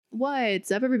What's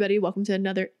up, everybody? Welcome to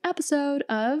another episode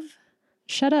of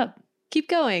Shut Up. Keep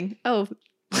Going. Oh,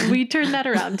 we turned that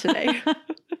around today.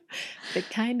 The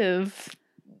kind of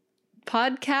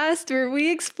podcast where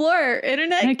we explore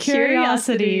internet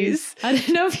curiosities. I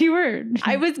didn't know if you were.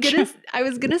 I was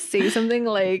gonna say something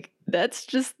like, that's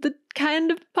just the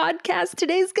kind of podcast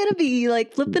today's gonna be,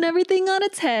 like flipping everything on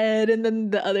its head. And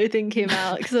then the other thing came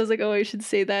out because I was like, oh, I should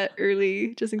say that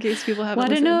early just in case people haven't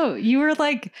listened. I didn't know. You were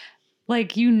like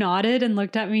you nodded and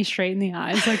looked at me straight in the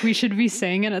eyes like we should be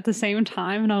saying it at the same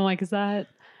time. And I'm like,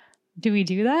 do we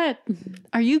do that?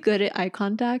 Are you good at eye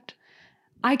contact?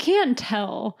 I can't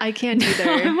tell. I can't either.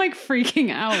 I'm like freaking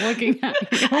out looking at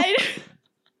you.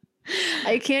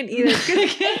 I can't either. I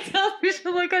can't tell if we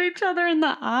should look at each other in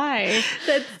the eye.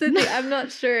 That's the thing. I'm not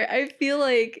sure. I feel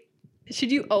like, should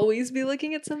you always be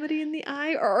looking at somebody in the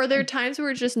eye? Or are there times where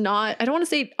it's just not? I don't want to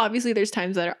say, obviously there's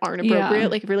times that aren't appropriate,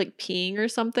 like if you're like peeing or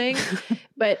something.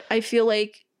 But I feel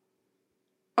like,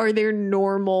 are there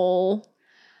normal...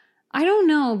 I don't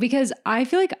know, because I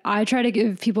feel like I try to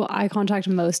give people eye contact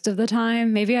most of the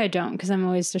time. Maybe I don't, because I'm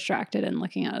always distracted and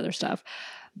looking at other stuff.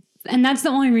 And that's the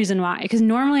only reason why. Because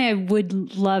normally I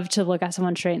would love to look at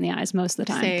someone straight in the eyes most of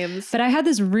the time. Same. But I had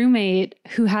this roommate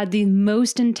who had the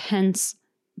most intense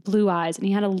blue eyes, and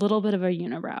he had a little bit of a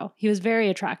unibrow. He was very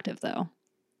attractive, though.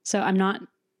 So I'm not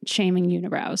shaming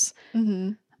unibrows.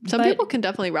 Mm-hmm. Some people can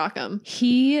definitely rock them.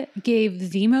 He gave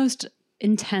the most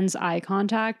intense eye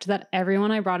contact that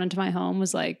everyone I brought into my home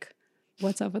was like,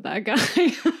 what's up with that guy?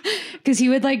 Because he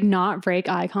would like not break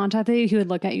eye contact. He would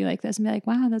look at you like this and be like,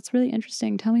 wow, that's really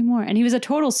interesting. Tell me more. And he was a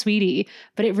total sweetie,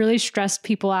 but it really stressed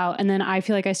people out. And then I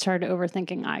feel like I started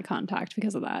overthinking eye contact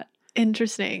because of that.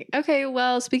 Interesting. Okay,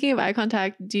 well, speaking of eye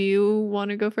contact, do you want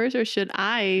to go first or should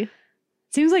I?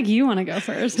 Seems like you want to go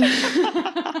first.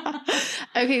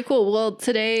 Okay, cool. Well,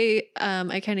 today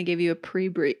I kind of gave you a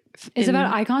pre-brief. Is it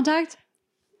about eye contact?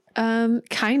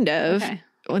 Kind of. Okay.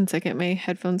 1 second, my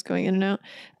headphones going in and out.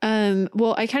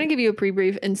 Well, I kind of give you a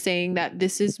pre-brief in saying that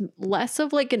this is less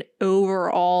of like an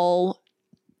overall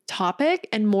topic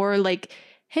and more like,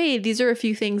 hey, these are a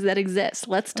few things that exist.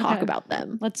 Let's talk about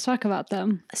them. Let's talk about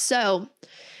them. So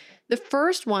the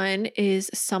first one is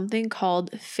something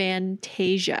called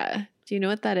Fantasia. Do you know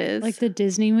what that is? Like the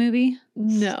Disney movie?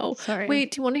 No. Sorry.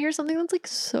 Wait, do you want to hear something that's like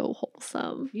so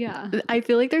wholesome? Yeah. I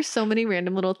feel like there's so many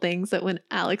random little things that when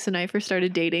Alex and I first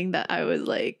started dating that I was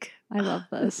like, I love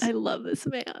this. I love this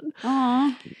man.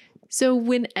 Aw. So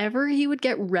whenever he would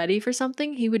get ready for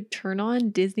something, he would turn on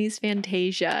Disney's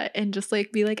Fantasia and just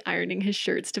like be like ironing his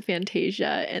shirts to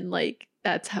Fantasia, and like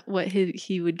that's what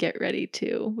he would get ready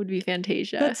to, would be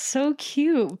Fantasia. That's so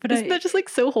cute. But Isn't that just like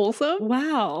so wholesome?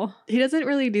 Wow. He doesn't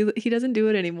do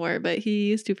it anymore, but he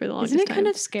used to for the longest time. Isn't it kind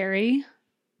of scary?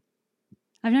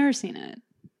 I've never seen it.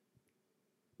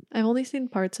 I've only seen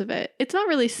parts of it. It's not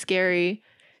really scary.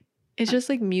 It's just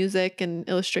like music and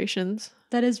illustrations.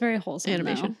 That is very wholesome.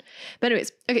 Animation. But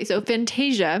anyways, okay, so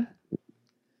Fantasia.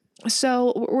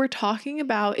 So what we're talking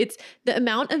about, it's the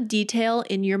amount of detail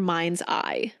in your mind's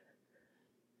eye.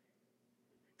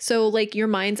 So like your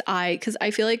mind's eye, because I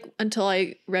feel like until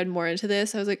I read more into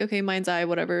this, I was like, okay, mind's eye,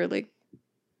 whatever, like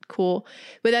cool.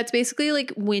 But that's basically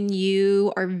like when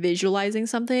you are visualizing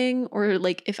something, or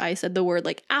like if I said the word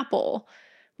like apple,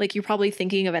 like you're probably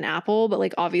thinking of an apple, but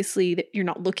like obviously you're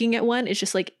not looking at one. It's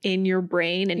just like in your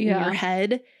brain and in your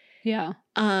head. Yeah.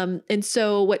 And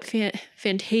so what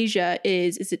Fantasia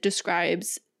is it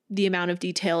describes the amount of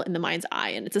detail in the mind's eye,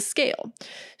 and it's a scale.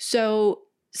 So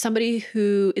somebody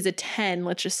who is a 10,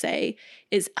 let's just say,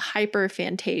 is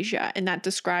hyperphantasia, and that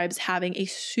describes having a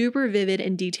super vivid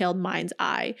and detailed mind's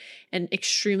eye and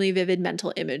extremely vivid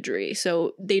mental imagery.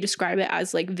 So they describe it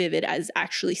as like vivid as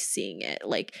actually seeing it,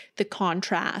 like the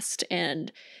contrast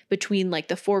and between like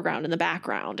the foreground and the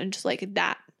background and just like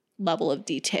that level of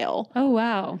detail. Oh,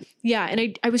 wow. Yeah,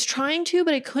 and I was trying to,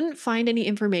 but I couldn't find any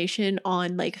information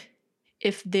on like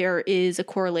if there is a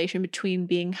correlation between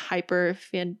being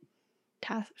fantastic.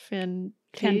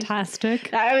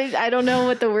 I don't know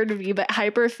what the word would be, but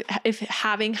if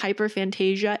having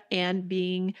hyperphantasia and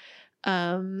being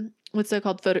what's it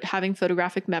called, having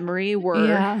photographic memory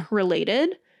were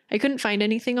related. I couldn't find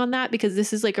anything on that because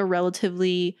this is like a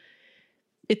relatively,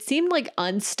 it seemed like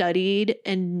unstudied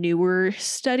and newer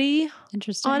study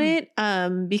on it,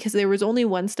 because there was only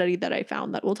one study that I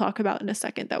found that we'll talk about in a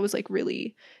second that was like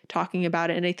really talking about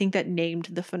it, and I think that named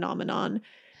the phenomenon.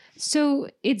 So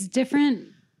it's different.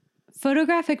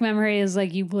 Photographic memory is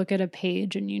like you look at a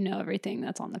page and you know everything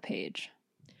that's on the page.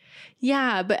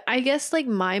 Yeah, but I guess like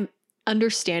my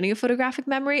understanding of photographic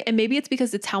memory, and maybe it's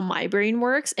because it's how my brain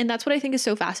works, and that's what I think is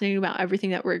so fascinating about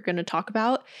everything that we're going to talk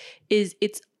about, is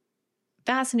it's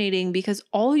fascinating because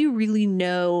all you really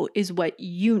know is what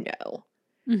you know.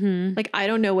 Mm-hmm. Like, I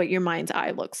don't know what your mind's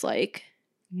eye looks like.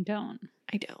 You don't.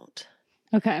 I don't.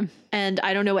 Okay. And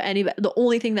I don't know what the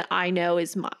only thing that I know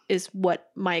is what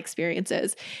my experience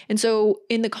is. And so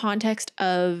in the context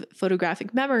of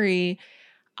photographic memory,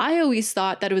 I always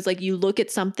thought that it was like you look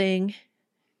at something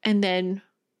and then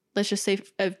let's just say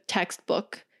a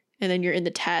textbook and then you're in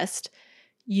the test,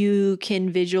 you can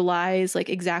visualize like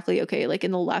exactly, okay, like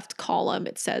in the left column,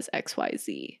 it says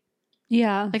XYZ.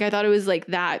 Yeah. Like I thought it was like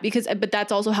that but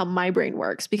that's also how my brain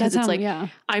works because it's like,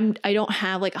 I don't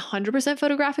have like 100%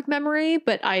 photographic memory,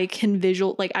 but I can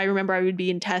like I remember I would be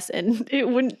in tests and it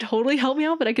wouldn't totally help me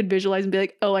out, but I could visualize and be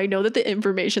like, oh, I know that the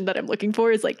information that I'm looking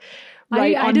for is like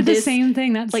right I on did this, the same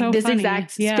thing. That's like so this funny.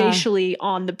 exact spatially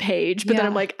on the page, but then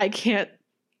I'm like,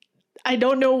 I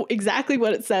don't know exactly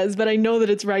what it says, but I know that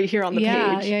it's right here on the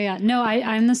page. Yeah. No,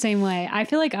 I'm the same way. I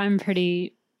feel like I'm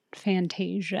pretty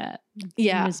Fantasia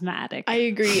charismatic. I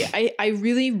agree. I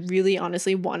really, really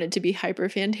honestly wanted to be hyper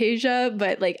Fantasia,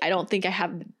 but like I don't think I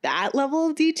have that level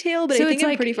of detail, but so I think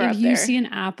I'm pretty far up there. If you see an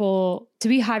apple, to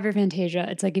be hyper Fantasia,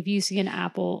 it's like if you see an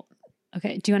apple.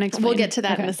 Okay, do you want to explain? We'll get to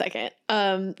that in a second.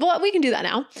 Well, we can do that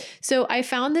now. So I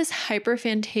found this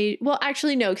hyperphantasia. Well,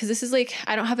 actually, no, because this is like,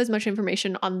 I don't have as much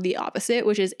information on the opposite,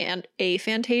 which is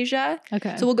aphantasia.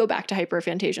 Okay. So we'll go back to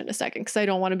hyperphantasia in a second, because I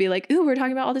don't want to be like, ooh, we're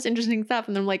talking about all this interesting stuff.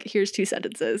 And then I'm like, here's 2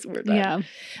 sentences. We're done.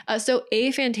 Yeah. So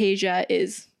aphantasia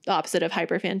is the opposite of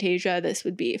hyperphantasia. This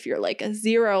would be if you're like a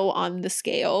 0 on the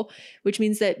scale, which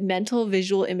means that mental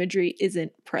visual imagery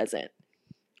isn't present.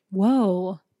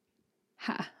 Whoa.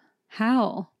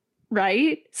 How?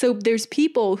 Right? So there's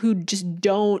people who just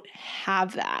don't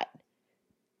have that.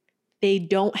 They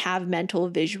don't have mental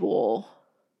visual.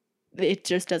 It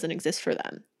just doesn't exist for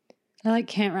them. I like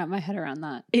can't wrap my head around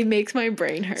that. It makes my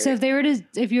brain hurt. So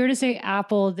if you were to say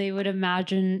apple, they would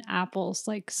imagine apples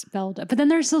like spelled it, but then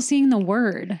they're still seeing the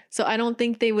word. So I don't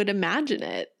think they would imagine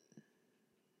it.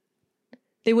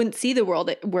 They wouldn't see the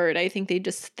word. I think they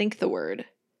just think the word.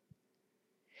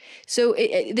 So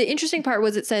the interesting part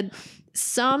was it said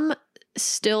some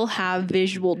still have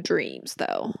visual dreams,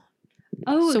 though.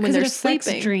 Oh, so when they're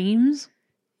sleeping, dreams.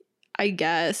 I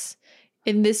guess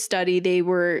in this study they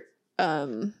were.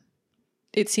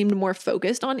 It seemed more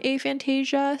focused on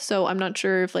aphantasia, so I'm not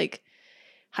sure if like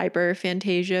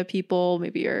hyperphantasia people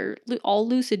maybe are all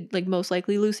lucid, like most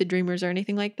likely lucid dreamers or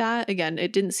anything like that. Again,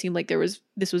 it didn't seem like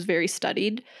this was very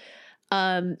studied.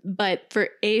 But for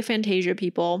aphantasia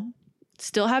people.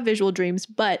 Still have visual dreams,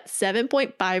 but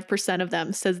 7.5% of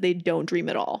them says they don't dream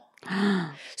at all.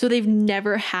 So they've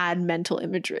never had mental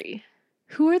imagery.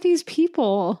 Who are these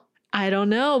people? I don't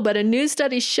know, but a new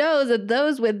study shows that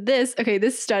those with this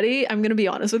study, I'm going to be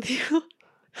honest with you.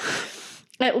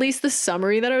 At least the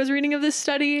summary that I was reading of this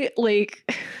study, like,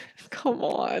 come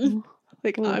on.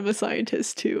 Like, I'm a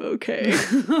scientist too, okay?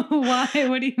 Why?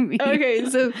 What do you mean? Okay,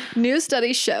 so new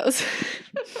study shows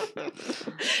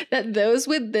that those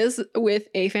with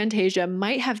aphantasia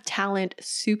might have talent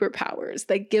superpowers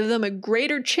that give them a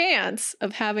greater chance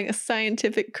of having a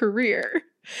scientific career.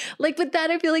 Like with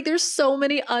that, I feel like there's so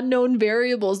many unknown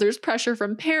variables. There's pressure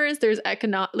from parents. There's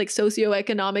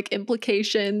socioeconomic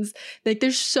implications. Like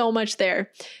there's so much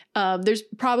there. There's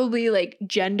probably like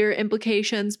gender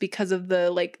implications because of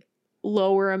the like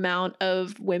lower amount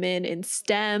of women in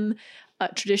STEM,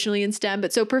 traditionally in STEM.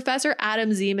 But so Professor Adam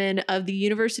Zeman of the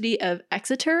University of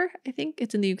Exeter, I think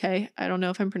it's in the UK, I don't know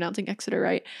if I'm pronouncing Exeter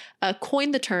right,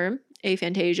 coined the term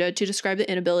aphantasia to describe the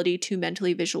inability to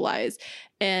mentally visualize.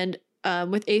 And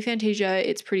with aphantasia,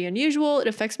 it's pretty unusual. It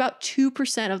affects about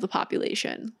 2% of the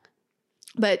population.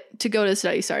 But to go to the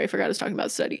study, sorry, I forgot I was talking about the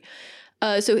study.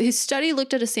 So his study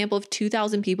looked at a sample of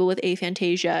 2,000 people with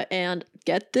aphantasia, and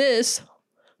get this,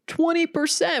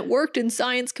 20% worked in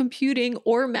science, computing,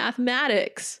 or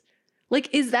mathematics. Like,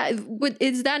 is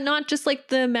that not just like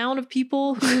the amount of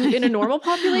people who in a normal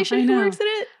population who works in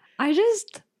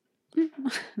it?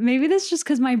 Maybe that's just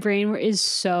because my brain is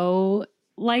so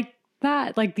like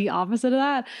that, like the opposite of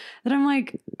that I'm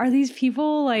like, are these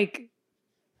people like,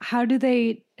 how do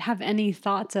they have any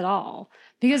thoughts at all?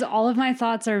 Because all of my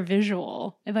thoughts are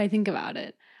visual if I think about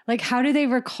it. Like, how do they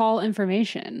recall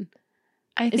information?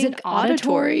 Is it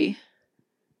auditory?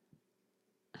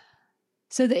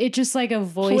 So that it's just like a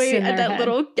voice in their head.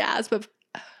 Little gasp of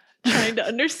trying to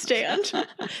understand.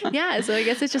 Yeah, so I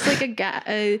guess it's just like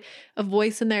a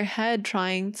voice in their head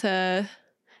trying to.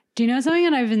 Do you know something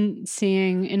that I've been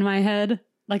seeing in my head?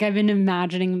 Like I've been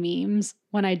imagining memes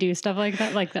when I do stuff like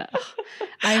that. Like that,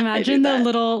 I imagine the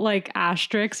little like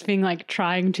asterisks being like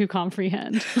trying to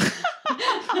comprehend.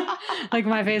 Like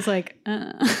my face, like.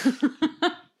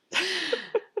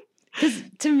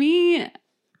 to me,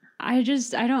 I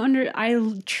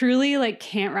truly like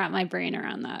can't wrap my brain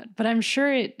around that, but I'm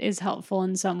sure it is helpful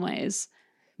in some ways.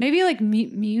 Maybe like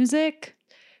music.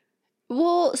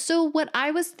 Well, so what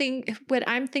I'm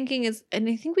thinking is, and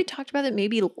I think we talked about it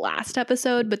maybe last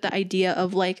episode, but the idea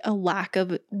of like a lack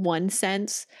of one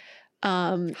sense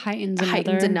heightens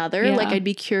another. Yeah. Like, I'd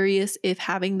be curious if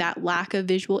having that lack of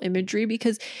visual imagery,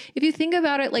 because if you think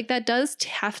about it, like that does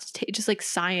have to take, just like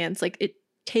science, like it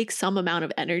takes some amount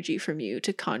of energy from you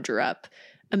to conjure up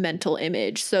a mental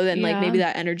image. So then like maybe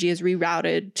that energy is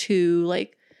rerouted to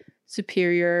like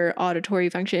superior auditory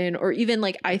function, or even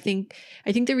like I think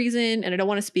the reason, and I don't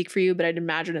want to speak for you, but I'd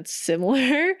imagine it's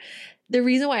similar. The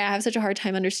reason why I have such a hard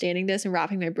time understanding this and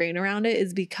wrapping my brain around it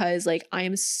is because like I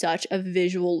am such a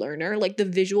visual learner. Like the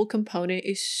visual component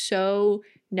is so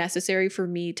necessary for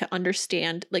me to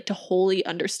understand, like to wholly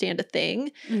understand a thing,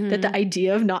 that the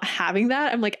idea of not having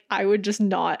that, I'm like, I would just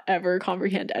not ever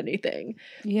comprehend anything.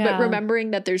 Yeah. But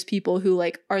remembering that there's people who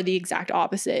like are the exact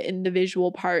opposite, and the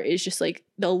visual part is just like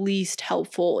the least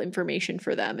helpful information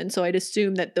for them. And so I'd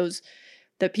assume that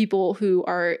the people who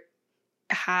I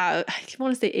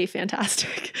want to say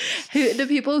aphantastic, the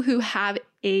people who have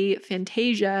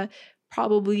aphantasia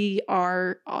probably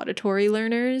are auditory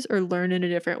learners or learn in a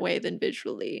different way than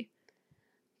visually.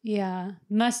 Yeah,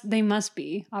 they must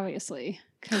be, obviously.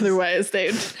 Otherwise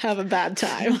they'd have a bad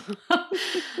time.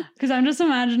 Because I'm just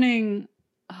imagining,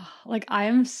 like I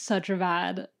am such a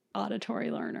bad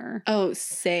auditory learner. Oh,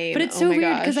 same. But it's so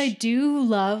weird because I do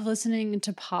love listening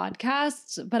to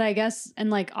podcasts, but I guess, and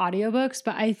like audiobooks,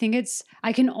 but I think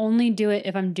I can only do it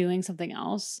if I'm doing something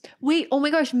else. Wait, oh my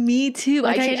gosh, me too.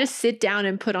 Like I can't just sit down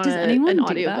and put on an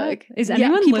audiobook. Is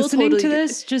anyone listening to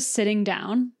this just sitting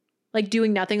down? Like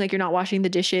doing nothing, like you're not washing the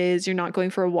dishes, you're not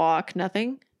going for a walk,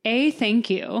 nothing? A, thank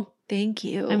you. Thank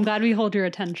you. I'm glad we hold your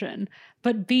attention.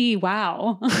 But B,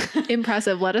 wow.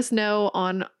 Impressive. Let us know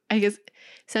on, I guess,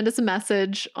 send us a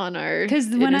message on our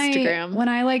Instagram. When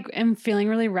I like am feeling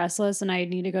really restless and I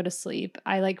need to go to sleep,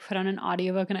 I like put on an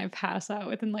audiobook and I pass out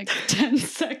within like 10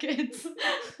 seconds.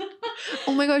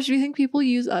 Oh my gosh, do you think people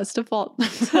use us to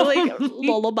like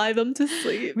lullaby them to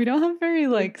sleep? We don't have very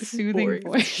like soothing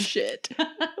voice. Shit.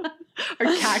 Or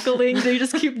cackling, they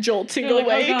just keep jolting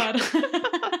awake. Oh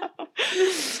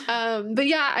God. But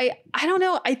yeah, I don't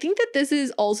know. I think that this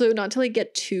is also, not to like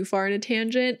get too far in a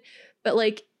tangent, but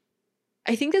like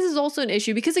I think this is also an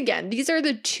issue because again, these are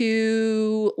the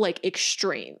two like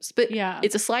extremes, but yeah,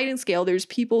 it's a sliding scale. There's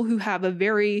people who have a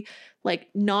very like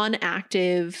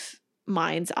non-active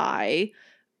mind's eye.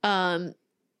 And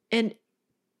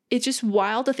it's just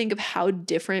wild to think of how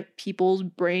different people's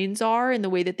brains are in the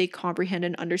way that they comprehend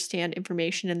and understand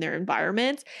information in their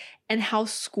environment, and how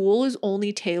school is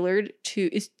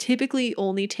typically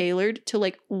only tailored to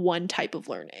like one type of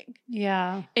learning.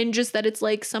 Yeah. And just that it's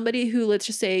like somebody who, let's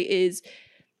just say, is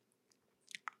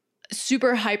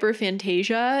super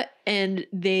hyperphantasia and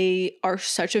they are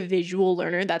such a visual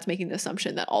learner. That's making the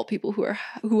assumption that all people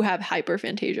who have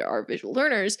hyperphantasia are visual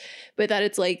learners, but that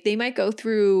it's like they might go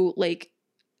through like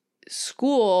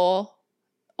school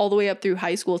all the way up through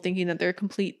high school thinking that they're a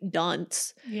complete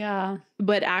dunce. Yeah.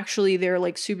 But actually they're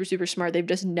like super, super smart. They've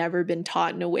just never been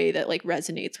taught in a way that like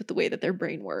resonates with the way that their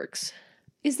brain works.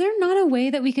 Is there not a way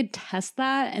that we could test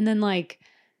that and then like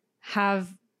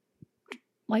have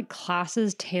like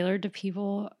classes tailored to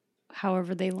people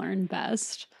however they learn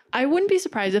best? I wouldn't be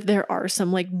surprised if there are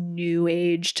some like new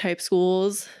age type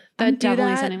schools that do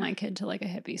definitely that. Sending my kid to like a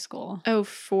hippie school. Oh,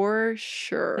 for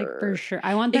sure. Like for sure.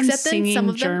 I want them singing some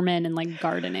of German and like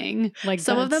gardening. Like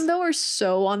some of them though are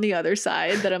so on the other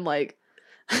side that I'm like,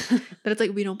 that it's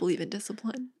like, we don't believe in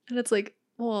discipline. And it's like,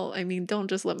 well, I mean, don't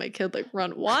just let my kid like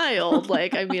run wild.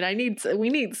 Like, I mean, we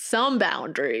need some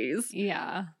boundaries.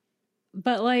 Yeah.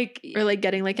 But like, or like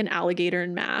getting like an alligator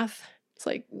in math. It's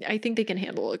like, I think they can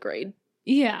handle a grade.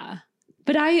 Yeah.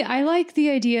 But I like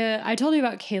the idea. I told you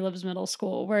about Caleb's middle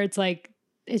school where it's like,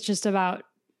 it's just about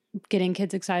getting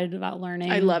kids excited about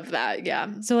learning. I love that. Yeah.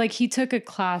 So like he took a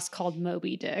class called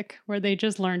Moby Dick where they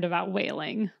just learned about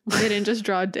whaling. They didn't just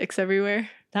draw dicks everywhere.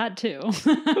 That too.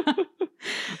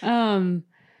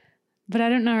 But I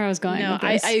don't know where I was going. No, with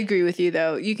this. I agree with you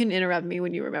though. You can interrupt me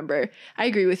when you remember. I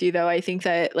agree with you though. I think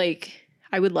that like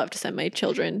I would love to send my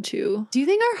children to. Do you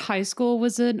think our high school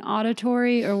was an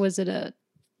auditory or was it a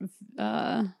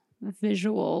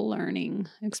visual learning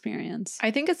experience?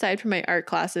 I think aside from my art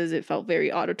classes, it felt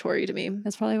very auditory to me.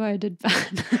 That's probably why I did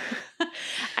bad.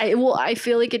 I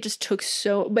feel like it just took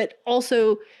but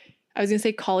also I was gonna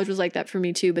say college was like that for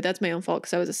me too, but that's my own fault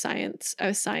because I was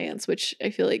science, which I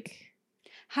feel like.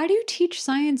 How do you teach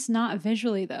science not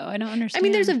visually, though? I don't understand. I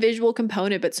mean, there's a visual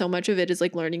component, but so much of it is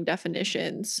like learning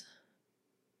definitions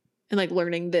and like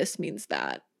learning this means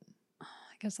that. I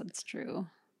guess that's true.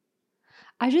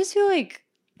 I just feel like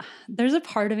there's a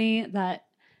part of me that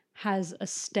has a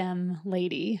STEM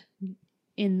lady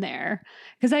in there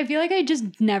because I feel like I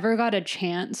just never got a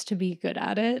chance to be good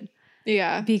at it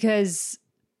Yeah. because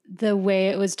the way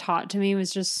it was taught to me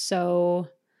was just so,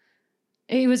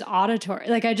 it was auditory.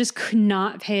 Like I just could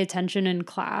not pay attention in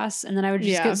class and then I would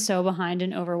just Yeah. get so behind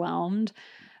and overwhelmed.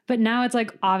 But now it's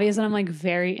like obvious that I'm like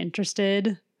very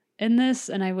interested in this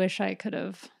and I wish I could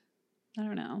have, I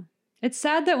don't know. It's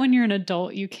sad that when you're an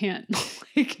adult, you can't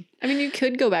like. I mean, you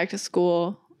could go back to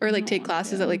school or like I take don't want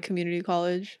classes to. at like community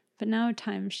college. But now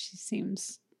time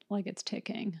seems like it's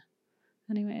ticking.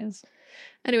 Anyways,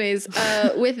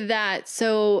 with that,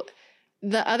 so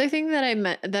the other thing that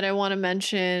I want to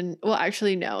mention, well,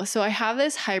 actually no. So I have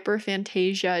this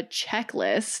hyperphantasia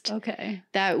checklist okay.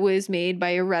 that was made by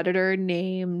a Redditor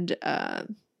named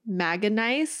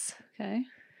Maganice. Okay.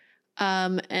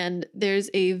 And there's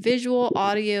a visual,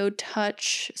 audio,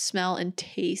 touch, smell, and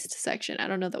taste section. I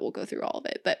don't know that we'll go through all of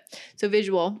it, but so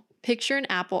visual, picture an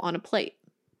apple on a plate.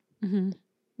 Mm-hmm.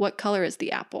 What color is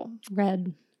the apple?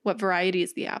 Red. What variety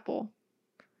is the apple?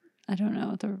 I don't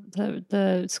know.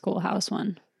 The schoolhouse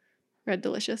one. Red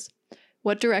delicious.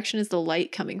 What direction is the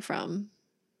light coming from?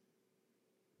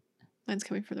 Mine's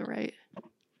coming from the right.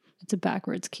 It's a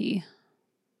backwards key.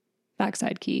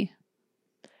 Backside key.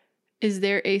 Is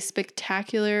there a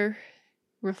spectacular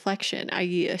reflection,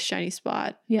 i.e. a shiny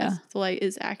spot? Yeah. As the light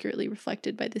is accurately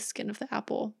reflected by the skin of the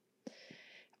apple.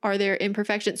 Are there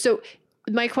imperfections? So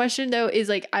my question though is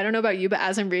like, I don't know about you, but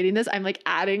as I'm reading this, I'm like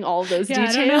adding all of those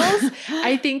details.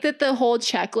 I think that the whole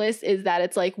checklist is that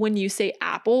it's like when you say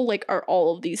apple, like are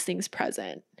all of these things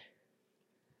present?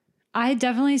 I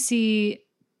definitely see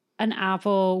an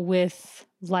apple with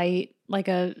light, like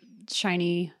a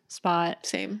shiny spot.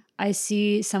 Same. I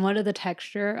see somewhat of the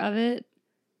texture of it.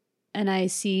 And I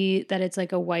see that it's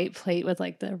like a white plate with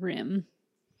like the rim.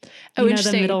 Oh, the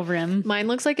interesting. middle rim. Mine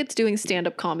looks like it's doing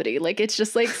stand-up comedy. Like it's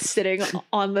just like sitting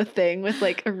on the thing with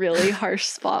like a really harsh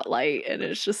spotlight and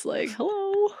it's just like,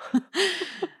 hello.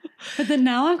 But then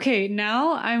now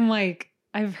I'm like,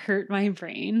 I've hurt my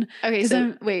brain. Okay,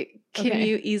 so wait, can okay.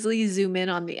 you easily zoom in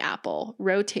on the apple?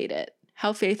 Rotate it.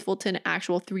 How faithful to an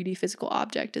actual 3D physical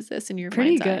object is this in your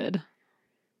Pretty mind's eye? good.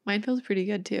 Mine feels pretty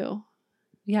good too.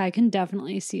 Yeah, I can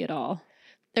definitely see it all.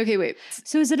 Okay, wait.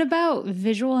 So is it about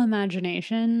visual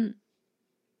imagination?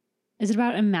 Is it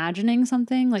about imagining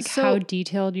something? Like how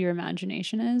detailed your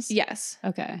imagination is? Yes.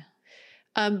 Okay.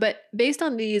 But based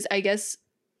on these, I guess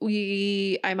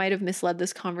I might have misled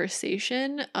this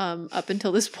conversation up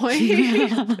until this point.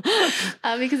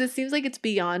 Because it seems like it's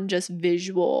beyond just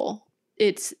visual.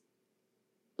 It's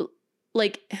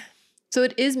like, so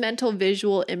it is mental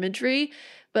visual imagery,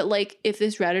 but like if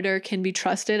this Redditor can be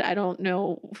trusted, I don't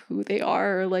know who they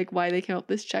are or like why they came up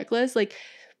with this checklist. Like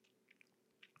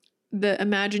the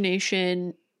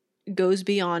imagination goes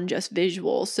beyond just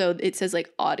visual. So it says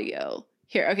like audio.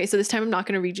 Here, okay, so this time I'm not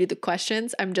going to read you the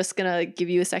questions. I'm just going to give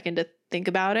you a second to think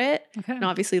about it. Okay. And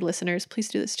obviously listeners, please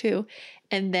do this too.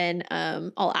 And then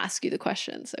I'll ask you the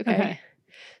questions, okay?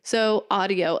 So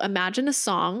audio, imagine a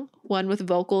song, one with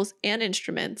vocals and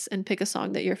instruments, and pick a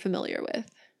song that you're familiar with.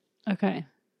 Okay.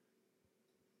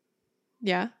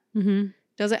 Yeah? Mm-hmm.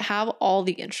 Does it have all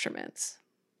the instruments?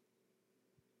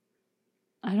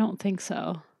 I don't think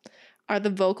so. Are the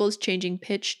vocals changing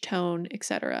pitch, tone,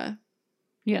 etc.?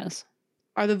 Yes.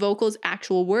 Are the vocals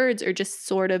actual words or just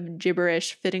sort of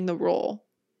gibberish fitting the role?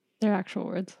 They're actual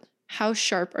words. How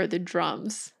sharp are the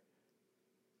drums?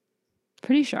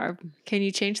 Pretty sharp. Can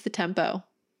you change the tempo?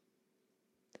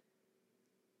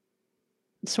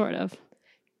 Sort of.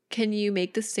 Can you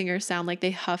make the singer sound like they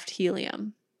huffed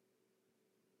helium?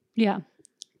 Yeah.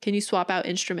 Can you swap out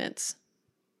instruments?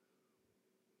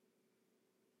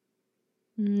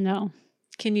 No.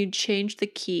 Can you change the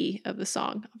key of the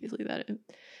song? Obviously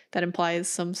that implies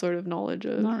some sort of knowledge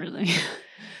of... Not really.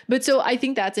 But so I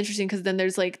think that's interesting because then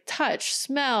there's like touch,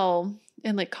 smell,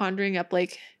 and like conjuring up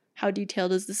like how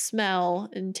detailed is the smell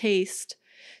and taste.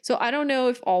 So I don't know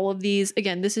if all of these,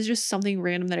 again, this is just something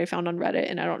random that I found on Reddit,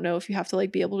 and I don't know if you have to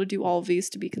like be able to do all of these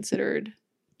to be considered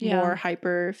more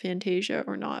hyper Fantasia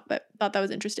or not, but thought that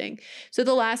was interesting. So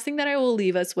the last thing that I will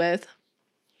leave us with.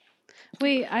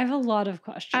 Wait, I have a lot of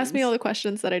questions. Ask me all the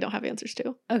questions that I don't have answers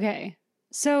to. Okay.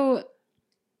 So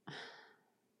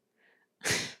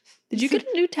did you get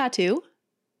a new tattoo?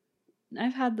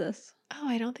 I've had this. Oh,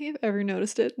 I don't think I've ever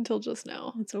noticed it until just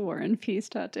now. It's a War and Peace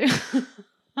tattoo.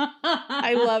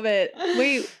 I love it.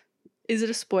 Wait, Is it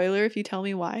a spoiler if you tell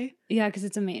me why? Yeah, because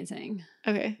it's amazing.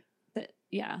 Okay. But,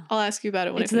 yeah. I'll ask you about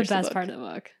it when It's I finish the best book. part of the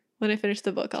book. When I finish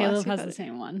the book, I'll Caleb ask you has about the it.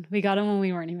 same one. We got him when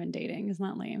we weren't even dating. Isn't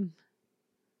that lame?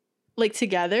 Like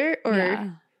together or? Yeah.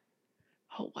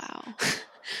 Oh, wow.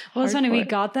 Well, it's funny. We Hardcore.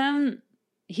 got them.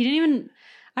 He didn't even,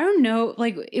 I don't know.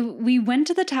 Like we went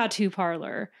to the tattoo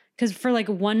parlor because for like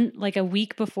a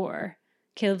week before,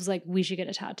 Caleb's like, we should get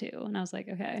a tattoo. And I was like,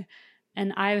 okay.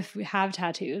 And I have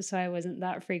tattoos, so I wasn't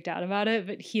that freaked out about it,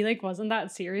 but he like wasn't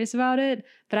that serious about it.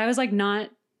 But I was like not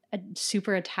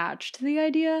super attached to the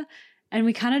idea. And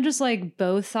we kind of just like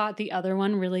both thought the other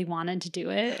one really wanted to do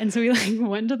it. And so we like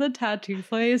went to the tattoo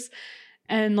place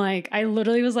and like I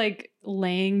literally was like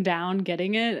laying down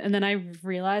getting it. And then I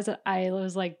realized that I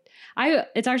was like,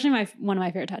 it's actually one of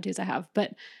my favorite tattoos I have.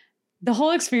 But the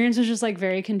whole experience was just like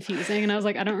very confusing. And I was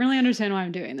like, I don't really understand why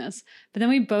I'm doing this. But then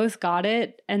we both got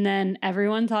it. And then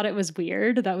everyone thought it was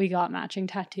weird that we got matching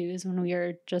tattoos when we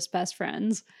were just best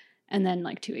friends. And then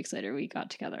like 2 weeks later, we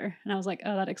got together. And I was like,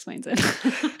 oh, that explains it.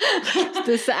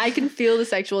 I can feel the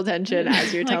sexual tension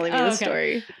as you're telling me the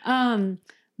story.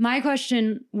 My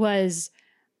question was,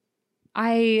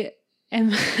 I think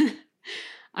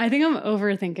I'm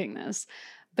overthinking this.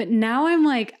 But now I'm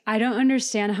like, I don't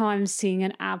understand how I'm seeing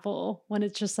an apple when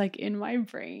it's just like in my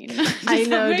brain. I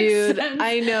know, dude.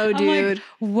 I know, dude. Like,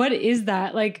 what is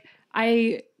that? Like,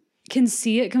 I can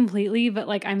see it completely, but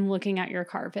like I'm looking at your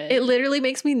carpet. It literally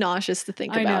makes me nauseous to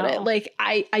think about it. Like,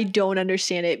 I don't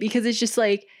understand it because it's just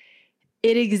like,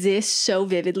 it exists so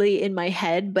vividly in my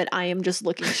head, but I am just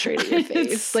looking straight at your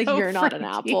face. Like, you're not an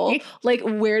apple. Like,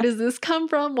 where does this come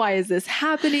from? Why is this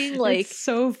happening? Like, it's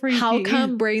so freaky. How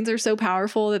come brains are so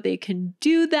powerful that they can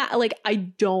do that? Like, I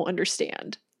don't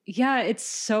understand. Yeah, it's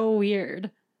so weird.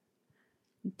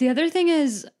 The other thing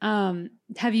is,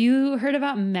 have you heard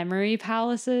about memory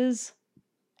palaces?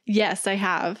 Yes, I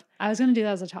have. I was going to do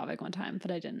that as a topic one time,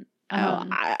 but I didn't.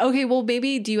 Okay, well,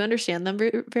 maybe, do you understand them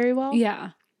very well?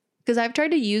 Yeah. Because I've tried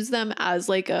to use them as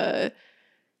like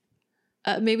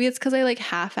maybe it's because I like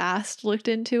half-assed looked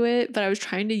into it, but I was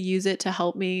trying to use it to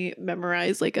help me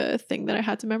memorize like a thing that I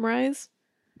had to memorize.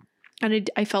 And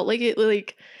I felt like it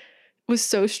like was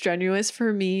so strenuous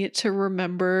for me to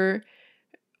remember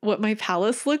what my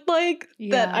palace looked like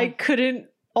that I couldn't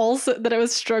that I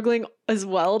was struggling as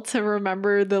well to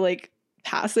remember the like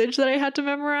passage that I had to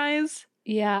memorize.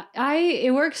 Yeah,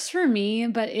 it works for me,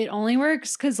 but it only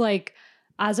works because like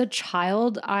as a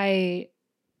child, I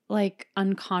like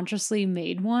unconsciously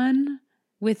made one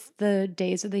with the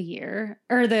days of the year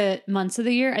or the months of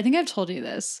the year. I think I've told you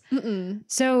this. Mm-mm.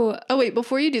 So, wait,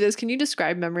 before you do this, can you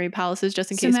describe memory palaces just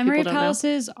in case people don't know? Memory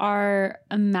palaces are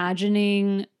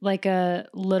imagining like a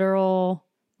literal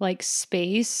like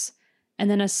space and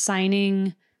then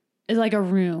assigning like a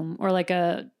room or like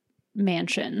a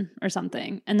mansion or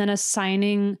something, and then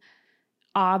assigning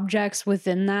objects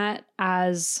within that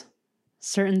as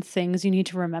certain things you need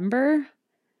to remember.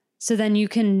 So then you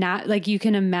can you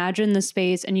can imagine the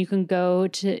space and you can go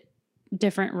to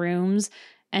different rooms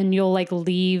and you'll like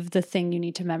leave the thing you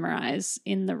need to memorize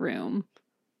in the room.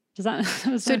 Does that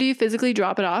So do you physically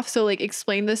drop it off? So like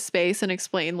explain this space and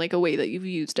explain like a way that you've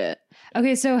used it.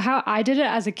 Okay, so how I did it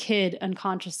as a kid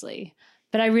unconsciously,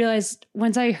 but I realized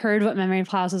once I heard what memory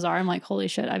palaces are, I'm like, holy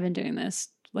shit, I've been doing this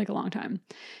like a long time.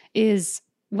 Is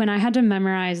when I had to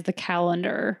memorize the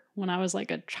calendar when I was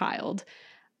like a child,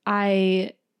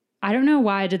 I don't know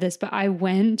why I did this, but I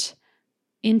went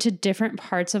into different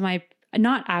parts of I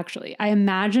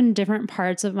imagined different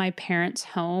parts of my parents'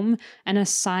 home and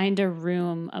assigned a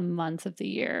room a month of the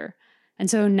year. And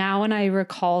so now when I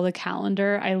recall the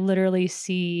calendar, I literally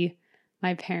see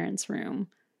my parents' room,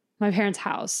 my parents'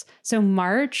 house. So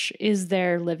March is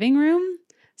their living room.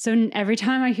 So every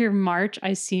time I hear March,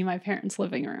 I see my parents'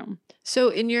 living room. So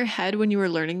in your head, when you were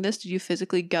learning this, did you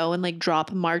physically go and like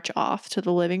drop March off to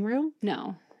the living room?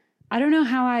 No. I don't know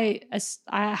how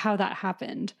how that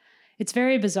happened. It's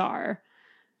very bizarre.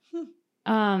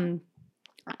 That's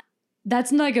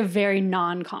like a very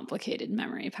non-complicated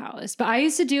memory palace. But I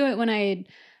used to do it when I'd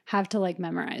have to like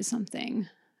memorize something.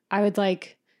 I don't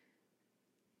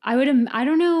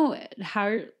know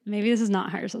how, maybe this is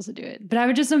not how you're supposed to do it, but I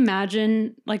would just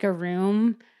imagine like a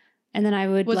room and then I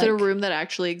would Was it a room that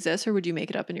actually exists or would you make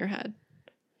it up in your head?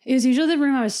 It was usually the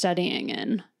room I was studying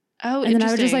in. Oh, and then I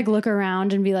would just like look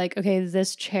around and be like, okay,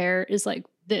 this chair is like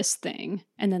this thing.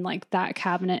 And then like that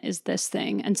cabinet is this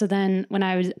thing. And so then when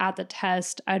I was at the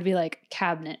test, I'd be like,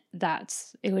 cabinet,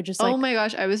 it would just like. Oh my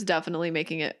gosh, I was definitely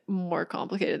making it more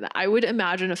complicated than that. I would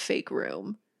imagine a fake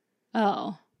room.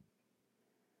 Oh.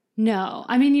 No.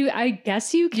 I mean, I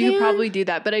guess you can. You could probably do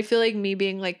that. But I feel like me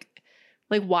being like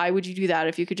Like, why would you do that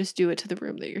if you could just do it to the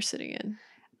room that you're sitting in?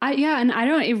 And I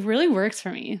don't, it really works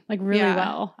for me, like really Yeah.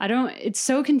 well. It's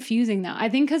so confusing though. I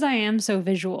think because I am so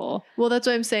visual. Well, that's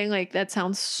what I'm saying. Like, that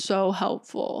sounds so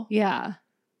helpful. Yeah.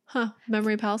 Huh.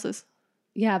 Memory palaces.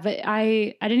 Yeah. But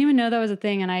I didn't even know that was a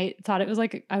thing. And I thought it was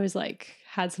like, I was like,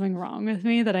 had something wrong with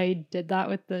me that I did that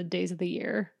with the days of the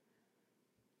year.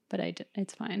 But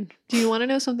it's fine. Do you want to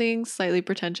know something slightly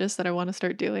pretentious that I want to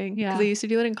start doing? Yeah. Because I used to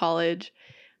do it in college.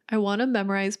 I want to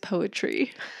memorize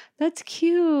poetry. That's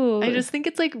cute. I just think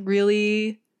it's like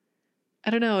really, I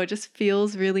don't know, it just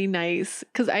feels really nice.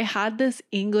 Because I had this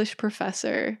English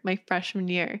professor my freshman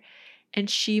year, and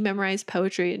she memorized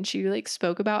poetry, and she like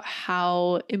spoke about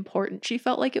how important she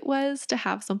felt like it was to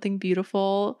have something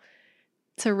beautiful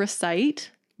to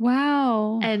recite.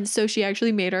 Wow. And so she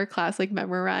actually made our class like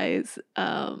memorize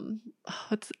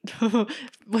what's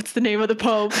the name of the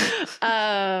poem?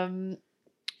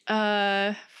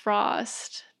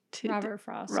 Frost. Robert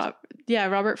Frost.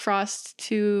 Robert Frost.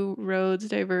 Two roads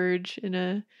diverge in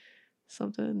a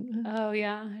something. Oh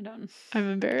yeah, I'm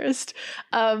embarrassed.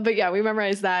 But yeah, we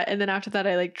memorized that, and then after that,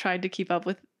 I like tried to keep up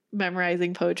with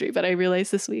memorizing poetry. But I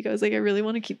realized this week I was like, I really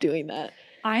want to keep doing that.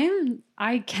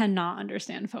 I cannot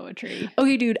understand poetry.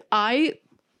 Okay, dude, I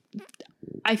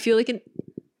feel like an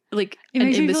makes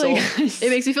me feel imbecile. like- It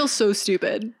makes me feel so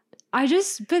stupid.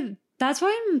 But that's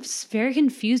why I'm very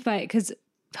confused by it, because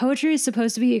poetry is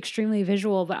supposed to be extremely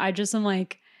visual, but I just am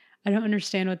like, I don't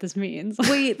understand what this means.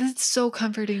 Wait, that's so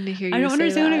comforting to hear you I don't say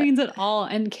understand what that. it means at all.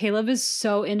 And Caleb is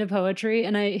so into poetry,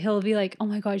 and he'll be like, oh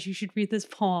my gosh, you should read this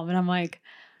poem. And I'm like,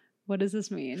 what does this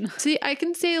mean? See, I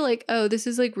can say like, oh, this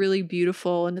is like really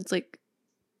beautiful, and it's like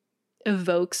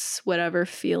evokes whatever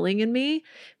feeling in me,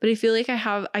 but I feel like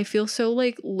I feel so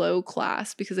like low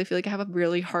class because I feel like I have a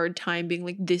really hard time being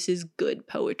like, this is good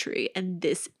poetry and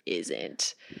this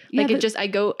isn't. Yeah, Like I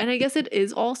go, and I guess it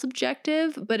is all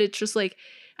subjective, but it's just like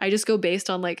I just go based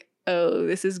on like, oh,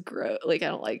 this is gross, like I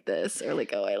don't like this, or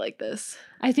like, oh, I like this.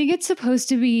 I think it's supposed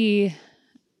to be,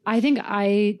 I think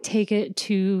I take it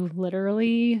too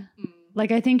literally.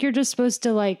 Like, I think you're just supposed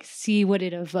to like see what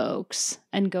it evokes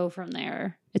and go from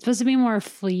there. It's supposed to be more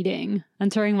fleeting. I'm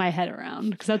throwing my head around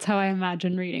because that's how I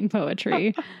imagine reading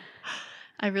poetry.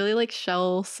 I really like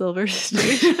Shel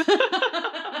Silverstein.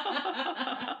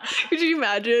 Could you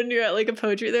imagine you're at like a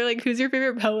poetry, they're like, who's your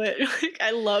favorite poet? Like,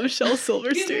 I love Shel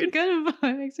Silverstein. Good,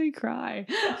 it makes me cry.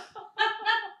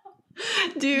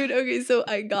 Dude, okay, so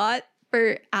I got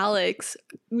for Alex,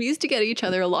 we used to get each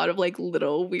other a lot of like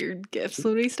little weird gifts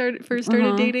when we first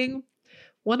started dating.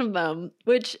 One of them,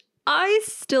 which I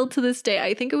still to this day,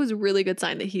 I think it was a really good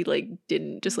sign that he like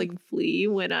didn't just like flee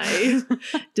when I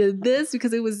did this,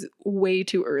 because it was way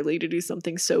too early to do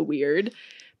something so weird.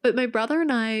 But my brother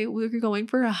and I, we were going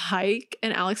for a hike,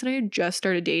 and Alex and I had just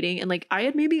started dating, and like I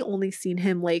had maybe only seen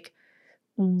him like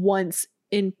once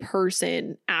in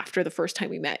person after the first time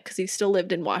we met, because he still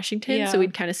lived in Washington. So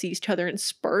we'd kind of see each other in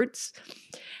spurts.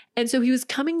 And so he was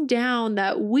coming down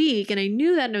that week, and I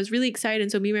knew that, and I was really excited.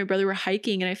 And so me and my brother were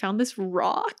hiking, and I found this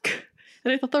rock,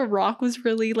 and I thought the rock was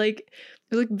really like,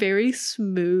 it was like very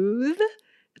smooth.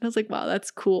 And I was like, wow,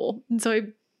 that's cool. And so I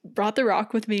brought the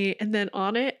rock with me, and then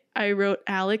on it, I wrote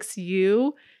Alex,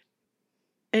 you,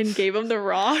 and gave him the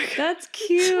rock. That's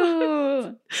cute.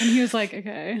 And he was like,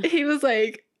 okay. He was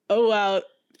like, oh, wow,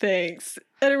 thanks.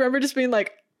 And I remember just being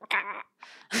like,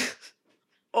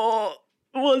 oh,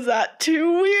 was that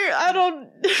too weird? I don't.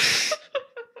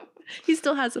 He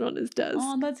still has it on his desk.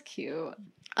 Oh, that's cute.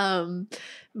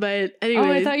 But anyway.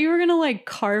 Oh, I thought you were gonna like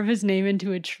carve his name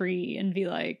into a tree and be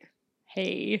like,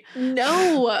 hey.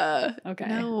 No. Okay.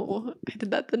 No, I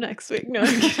did that the next week. No.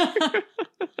 I'm kidding.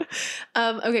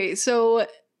 Okay, so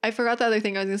I forgot the other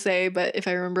thing I was gonna say, but if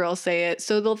I remember, I'll say it.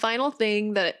 So the final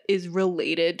thing that is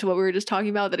related to what we were just talking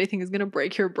about that I think is gonna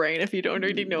break your brain if you don't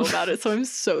already know about it, so I'm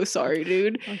so sorry,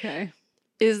 dude. Okay.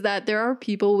 Is that there are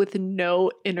people with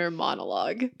no inner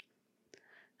monologue.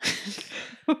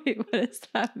 Wait, what does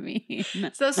that mean?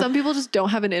 So some people just don't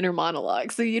have an inner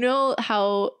monologue. So you know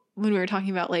how when we were talking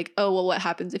about like, oh, well, what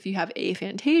happens if you have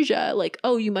aphantasia? Like,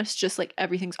 oh, you must just like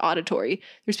everything's auditory.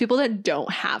 There's people that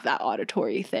don't have that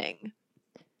auditory thing.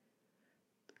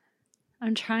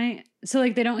 I'm trying. So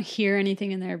like they don't hear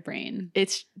anything in their brain.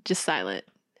 It's just silent.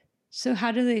 So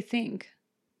how do they think?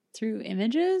 Through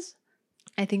images?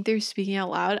 I think they're speaking out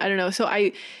loud. I don't know. So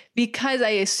because I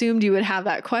assumed you would have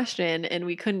that question and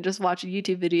we couldn't just watch a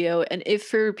YouTube video. And if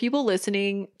for people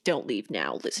listening, don't leave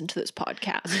now, listen to this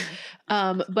podcast.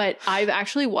 But I've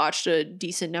actually watched a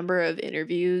decent number of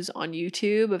interviews on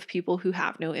YouTube of people who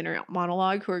have no inner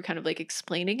monologue who are kind of like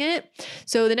explaining it.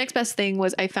 So the next best thing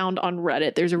was I found on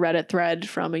Reddit, there's a Reddit thread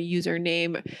from a user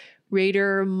named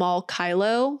Raider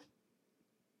Malkylo.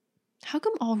 How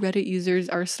come all Reddit users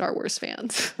are Star Wars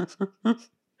fans?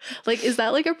 Like, is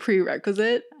that like a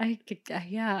prerequisite?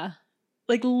 Yeah.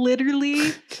 Like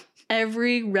literally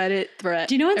every Reddit thread.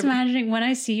 Do you know what's imagining? When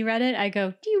I see Reddit, I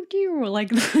go, dew, dew, like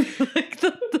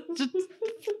the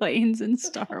planes in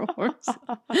Star Wars.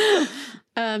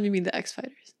 You mean the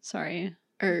X-Fighters? Sorry.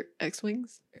 Or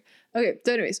X-Wings? Okay,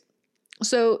 so anyways.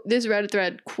 So this Reddit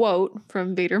thread quote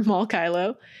from Vader Mall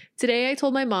Kylo. Today I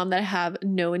told my mom that I have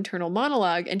no internal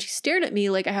monologue and she stared at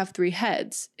me like I have 3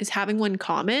 heads. Is having one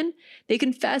common? They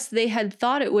confessed they had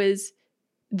thought it was,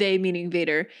 they meaning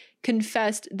Vader,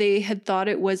 confessed they had thought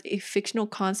it was a fictional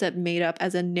concept made up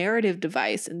as a narrative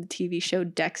device in the TV show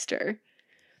Dexter.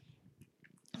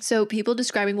 So people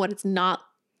describing what it's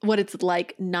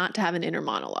like not to have an inner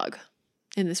monologue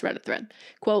in this Reddit thread.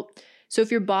 Quote, so if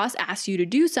your boss asks you to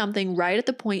do something right at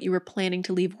the point you were planning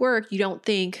to leave work, you don't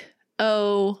think,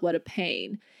 oh, what a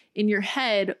pain. In your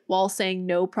head, while saying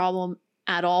no problem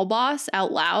at all, boss,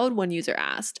 out loud, one user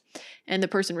asked. And the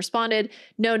person responded,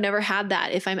 no, never had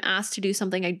that. If I'm asked to do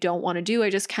something I don't want to do, I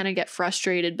just kind of get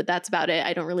frustrated, but that's about it.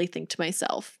 I don't really think to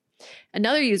myself.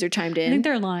 Another user chimed in. I think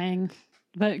they're lying,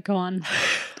 but go on.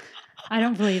 I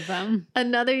don't believe them.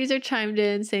 Another user chimed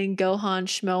in saying, Gohan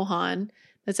Schmohan.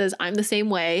 That says, I'm the same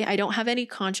way. I don't have any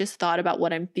conscious thought about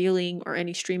what I'm feeling or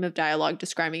any stream of dialogue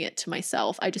describing it to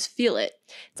myself. I just feel it.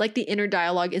 It's like the inner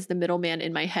dialogue is the middleman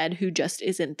in my head who just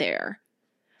isn't there.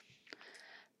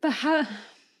 But how?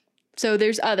 So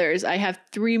there's others. I have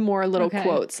 3 more little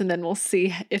quotes and then we'll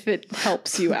see if it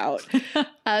helps you out.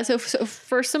 So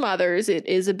for some others, it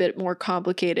is a bit more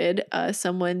complicated.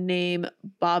 Someone named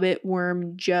Bobbit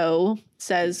Worm Joe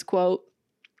says, quote,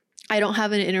 I don't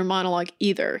have an inner monologue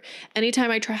either.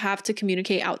 Anytime I have to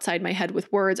communicate outside my head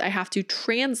with words, I have to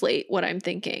translate what I'm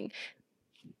thinking.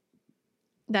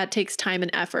 That takes time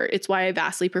and effort. It's why I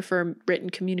vastly prefer written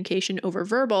communication over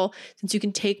verbal, since you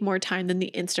can take more time than the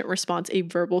instant response a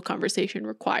verbal conversation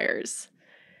requires.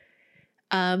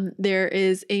 There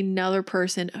is another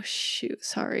person. Oh, shoot.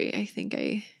 Sorry. I think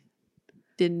I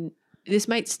didn't. This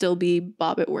might still be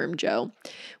Bobbit Worm Joe.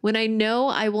 When I know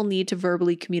I will need to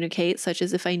verbally communicate, such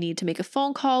as if I need to make a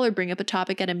phone call or bring up a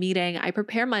topic at a meeting, I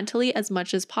prepare mentally as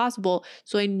much as possible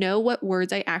so I know what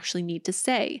words I actually need to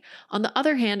say. On the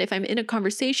other hand, if I'm in a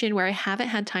conversation where I haven't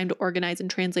had time to organize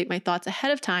and translate my thoughts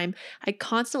ahead of time, I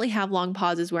constantly have long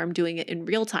pauses where I'm doing it in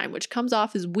real time, which comes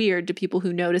off as weird to people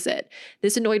who notice it.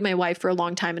 This annoyed my wife for a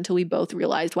long time until we both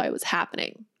realized why it was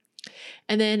happening.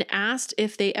 And then asked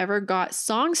if they ever got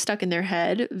songs stuck in their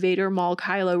head, Vader Mall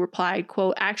Kylo replied,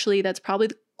 quote, actually, that's probably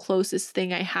the closest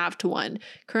thing I have to one.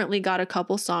 Currently got a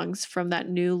couple songs from that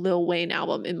new Lil Wayne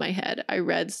album in my head. I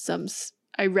read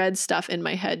stuff in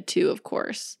my head too, of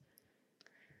course.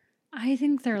 I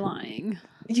think they're lying.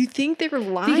 You think they were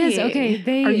lying? Because,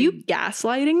 okay, are you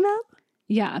gaslighting them?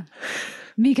 Yeah.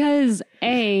 Because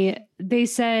they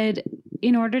said,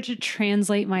 in order to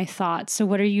translate my thoughts. So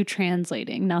what are you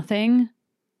translating? Nothing?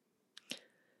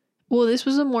 Well, this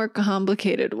was a more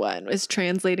complicated one, was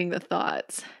translating the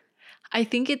thoughts. I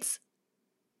think it's...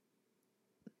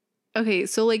 Okay,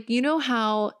 so like, you know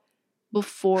how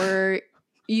before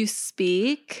you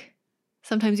speak,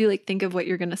 sometimes you like think of what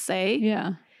you're going to say?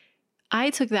 Yeah.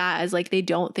 I took that as like they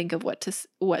don't think of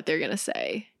what they're going to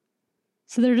say.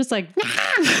 So they're just like...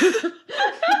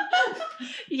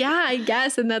 Yeah, I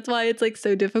guess. And that's why it's like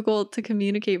so difficult to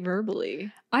communicate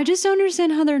verbally. I just don't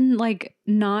understand how they're like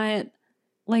not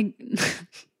like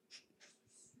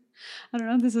I don't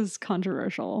know if this is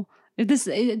controversial.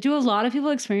 Do a lot of people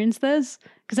experience this?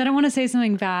 Because I don't want to say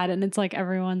something bad and it's like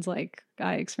everyone's like,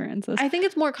 I experience this. I think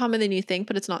it's more common than you think,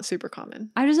 but it's not super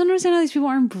common. I just don't understand how these people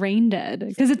aren't brain dead.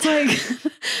 Because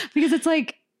it's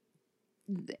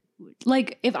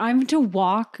like if I'm to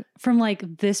walk from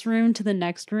like this room to the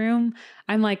next room,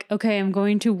 I'm like, okay, I'm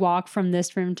going to walk from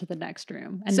this room to the next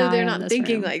room. And so they're not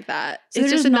thinking like that. So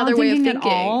it's just another way of thinking. At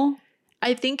all?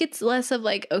 I think it's less of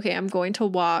like, okay, I'm going to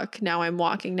walk. Now I'm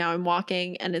walking.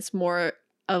 And it's more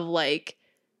of like,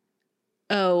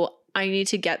 oh, I need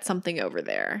to get something over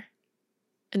there.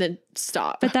 And then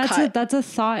stop. But that's a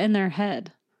thought in their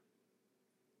head.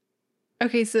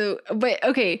 Okay, so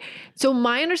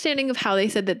my understanding of how they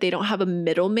said that they don't have a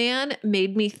middleman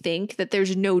made me think that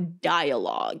there's no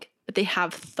dialogue, but they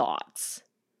have thoughts.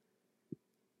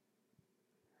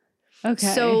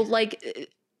 Okay. So like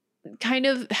kind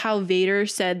of how Vader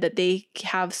said that they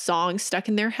have songs stuck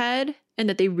in their head and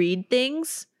that they read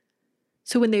things.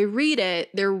 So when they read it,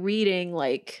 they're reading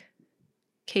like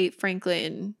Kate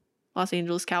Franklin, Los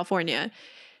Angeles, California.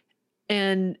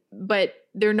 But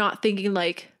they're not thinking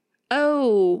like,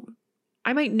 oh,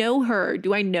 I might know her.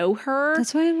 Do I know her?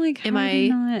 That's why I'm like, Am how do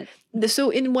you I- not? So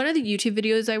in one of the YouTube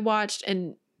videos I watched,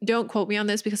 and don't quote me on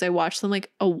this because I watched them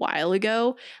like a while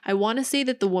ago, I want to say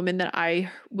that the woman that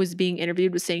I was being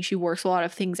interviewed was saying she works a lot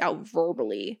of things out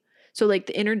verbally. So like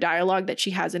the inner dialogue that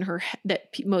she has in her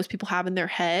that most people have in their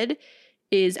head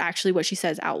is actually what she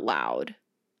says out loud.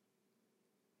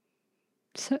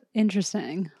 So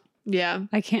interesting. Yeah.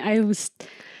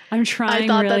 I'm trying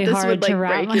thought really that this hard would, to like,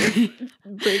 wrap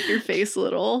break your face a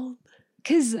little.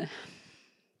 because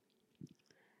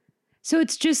so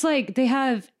it's just like they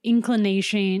have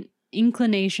inclinations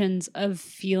of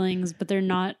feelings, but they're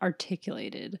not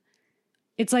articulated.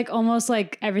 It's like almost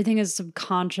like everything is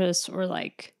subconscious or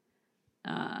like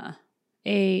a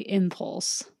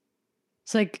impulse.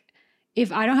 It's like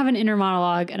if I don't have an inner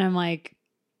monologue and I'm like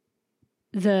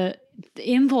the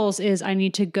impulse is I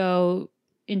need to go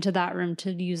into that room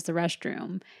to use the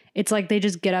restroom. It's like they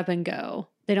just get up and go.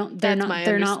 They're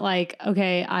not like,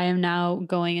 okay, I am now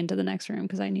going into the next room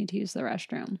because I need to use the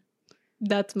restroom.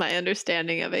 That's my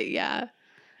understanding of it, yeah.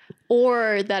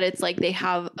 Or that it's like they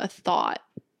have a thought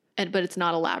but it's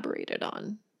not elaborated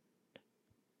on.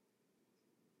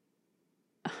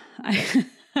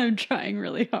 I'm trying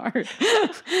really hard.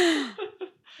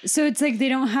 So it's like they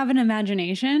don't have an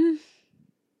imagination?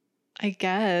 I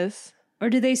guess. Or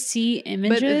do they see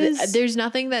images? But there's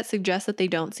nothing that suggests that they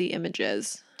don't see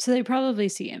images. So they probably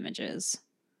see images.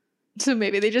 So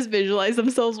maybe they just visualize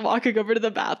themselves walking over to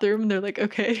the bathroom and they're like,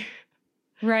 okay.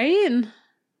 Right?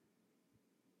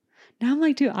 Now I'm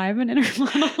like, do I have an inner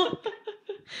monologue?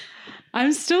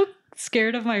 I'm still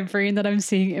scared of my brain that I'm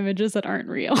seeing images that aren't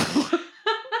real.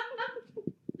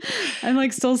 I'm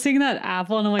like still seeing that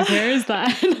apple and I'm like, where is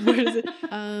that? Where is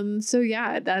it? So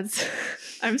yeah,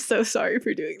 I'm so sorry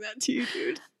for doing that to you,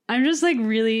 dude. I'm just like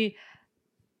really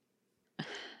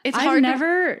I've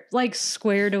never like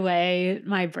squared away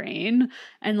my brain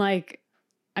and like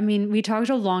I mean, we talked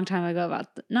a long time ago about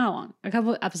a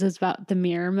couple of episodes about the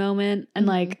mirror moment and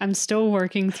like I'm still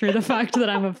working through the fact that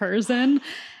I'm a person.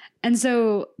 And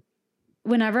so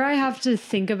whenever I have to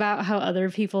think about how other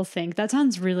people think, that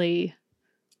sounds really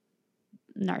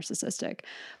narcissistic.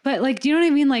 But like, do you know what I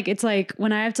mean? Like, it's like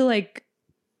when I have to like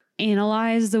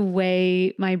analyze the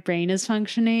way my brain is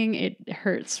functioning, it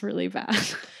hurts really bad.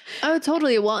 Oh,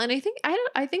 totally. Well, and I think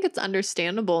it's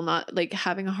understandable not like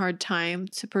having a hard time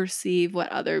to perceive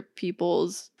what other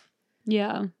people's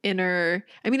inner.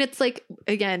 I mean, it's like,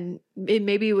 again,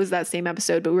 maybe it was that same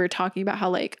episode, but we were talking about how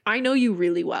like I know you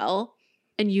really well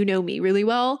and you know me really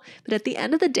well, but at the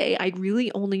end of the day, I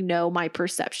really only know my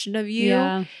perception of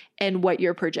you and what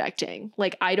you're projecting.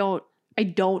 Like I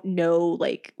don't know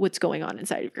like what's going on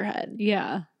inside of your head.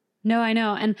 Yeah. No, I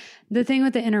know. And the thing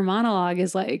with the inner monologue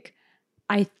is like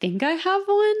I think I have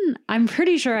one. I'm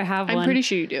pretty sure I have one. I'm pretty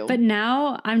sure you do. But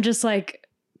now I'm just like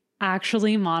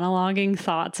actually monologuing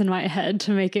thoughts in my head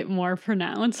to make it more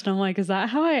pronounced. And I'm like, is that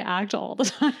how I act all the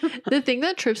time? The thing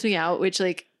that trips me out, which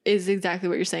like is exactly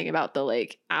what you're saying about the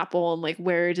like apple and like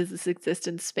where does this exist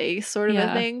in space sort of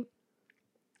a thing,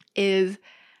 is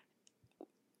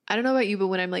I don't know about you, but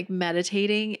when I'm like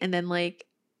meditating and then like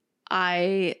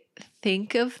I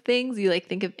think of things, you like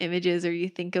think of images or you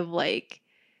think of like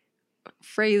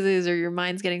phrases or your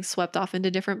mind's getting swept off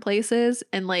into different places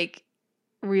and like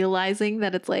realizing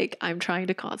that it's like I'm trying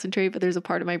to concentrate but there's a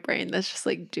part of my brain that's just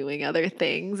like doing other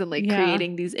things and like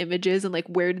creating these images and like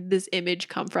where did this image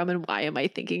come from and why am I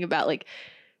thinking about like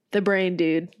the brain,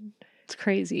 dude? It's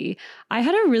crazy. I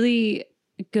had a really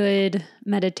good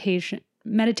meditation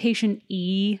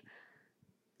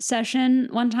session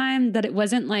one time that it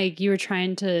wasn't like you were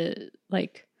trying to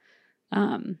like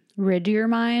rid your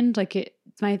mind. Like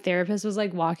my therapist was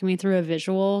like walking me through a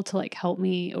visual to like help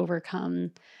me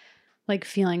overcome like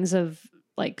feelings of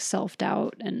like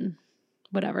self-doubt and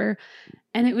whatever.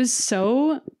 And it was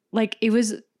so like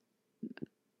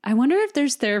I wonder if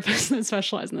there's therapists that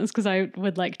specialize in this because I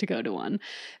would like to go to one.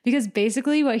 Because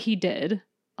basically what he did,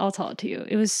 I'll tell it to you.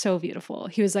 It was so beautiful.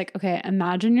 He was like, okay,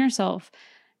 imagine yourself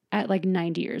at like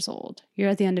 90 years old. You're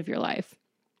at the end of your life.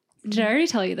 Did I already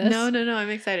tell you this? No. I'm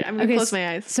excited. I'm going to close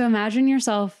my eyes. So imagine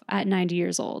yourself at 90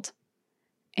 years old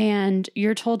and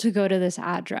you're told to go to this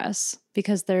address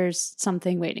because there's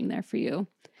something waiting there for you.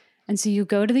 And so you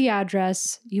go to the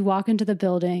address, you walk into the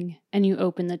building and you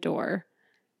open the door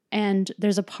and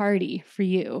there's a party for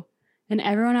you. And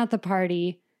everyone at the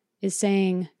party is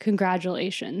saying,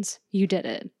 congratulations, you did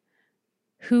it.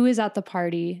 Who is at the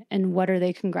party and what are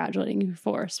they congratulating you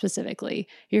for specifically?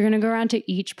 You're going to go around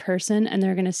to each person and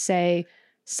they're going to say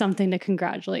something to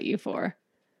congratulate you for.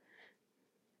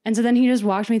 And so then he just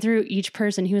walked me through each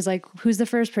person. He was like, who's the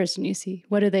first person you see?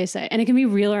 What do they say? And it can be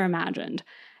real or imagined.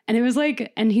 And it was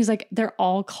like, and he's like, they're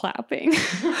all clapping.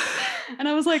 And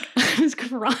I was like, I was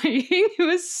crying. It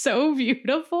was so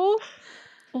beautiful.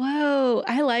 Whoa,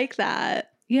 I like that.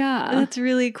 Yeah. That's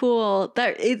really cool.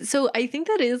 So I think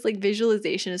that is like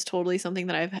visualization is totally something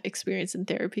that I've experienced in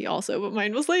therapy also, but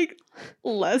mine was like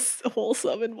less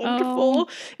wholesome and wonderful.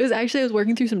 It was actually, I was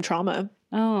working through some trauma.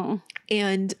 Oh.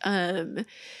 And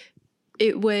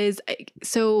it was,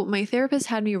 so my therapist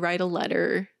had me write a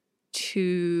letter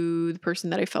to the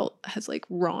person that I felt has like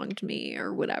wronged me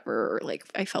or whatever, or like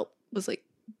I felt was like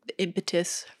the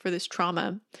impetus for this trauma.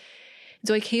 And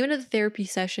so I came into the therapy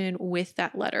session with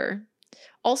that letter.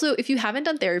 Also, if you haven't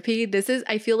done therapy,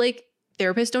 I feel like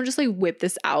therapists don't just like whip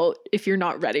this out if you're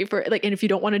not ready for it. Like, and if you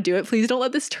don't want to do it, please don't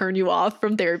let this turn you off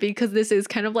from therapy, because this is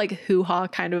kind of like hoo-ha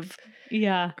kind of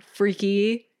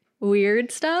freaky,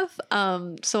 weird stuff.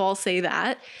 So I'll say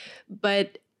that.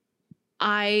 But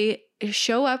I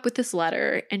show up with this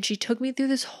letter and she took me through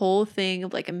this whole thing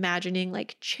of like imagining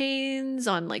like chains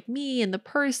on like me and the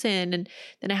person. And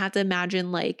then I had to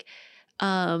imagine like,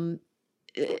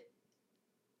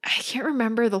 I can't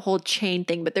remember the whole chain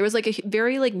thing, but there was like a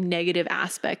very like negative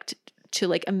aspect to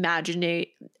like imagining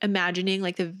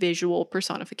like the visual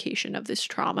personification of this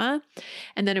trauma.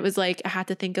 And then it was like I had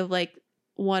to think of like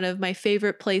one of my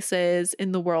favorite places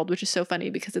in the world, which is so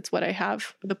funny because it's what I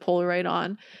have the Polaroid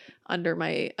on under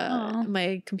my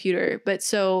my computer. But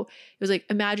so it was like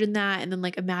imagine that, and then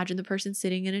like imagine the person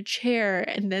sitting in a chair,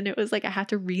 and then it was like I had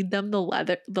to read them the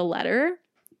letter.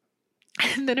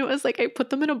 And then it was like I put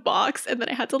them in a box and then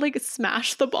I had to like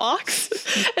smash the box.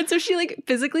 And so she like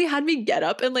physically had me get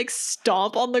up and like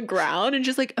stomp on the ground and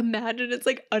just like imagine it's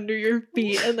like under your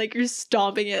feet and like you're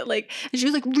stomping it, like, and she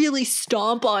was like really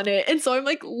stomp on it. And so I'm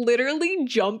like literally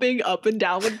jumping up and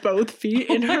down with both feet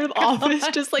in her office,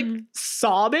 just like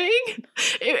sobbing.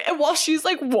 And while she's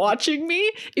like watching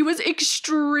me, it was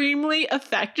extremely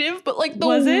effective, but like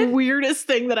the weirdest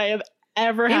thing that I have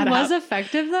ever had. It was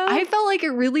effective though? I felt like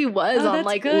it really was on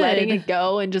like good. letting it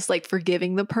go and just like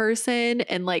forgiving the person,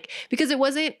 and like because it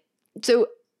wasn't, so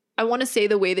I want to say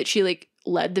the way that she like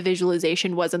led the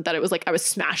visualization wasn't that it was like I was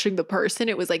smashing the person.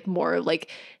 It was like more of like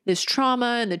this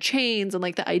trauma and the chains and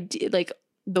like the idea, like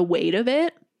the weight of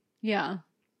it. Yeah.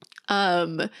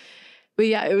 But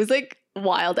yeah, it was like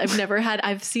wild.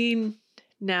 I've seen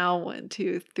now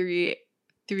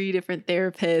 3 different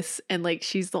therapists, and like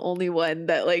she's the only one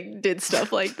that like did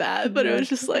stuff like that. But it was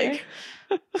just like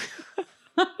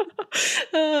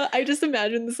I just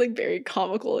imagine this like very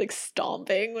comical like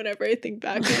stomping whenever I think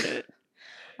back on it.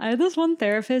 I had this one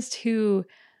therapist who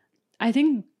I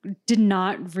think did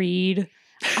not read.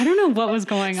 I don't know what was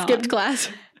going on. Skipped class.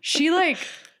 She like,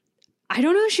 I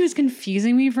don't know if she was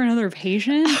confusing me for another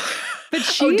patient, but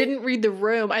she didn't read the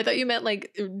room. I thought you meant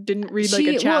like didn't read like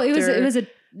a chapter. Well,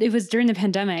 it was during the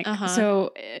pandemic.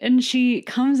 So, and she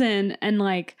comes in and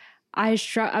like, I was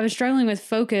struggling with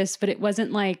focus, but it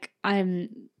wasn't like I'm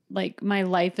like, my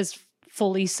life is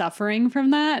fully suffering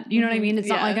from that. You know what I mean? It's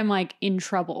not like I'm like in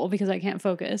trouble because I can't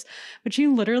focus. But she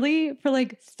literally for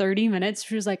like 30 minutes,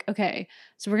 she was like, okay,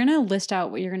 so we're going to list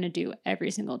out what you're going to do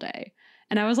every single day.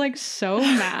 And I was like so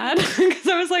mad because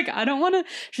I was like, I don't want to.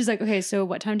 She's like, okay, so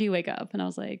what time do you wake up? And I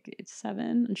was like, it's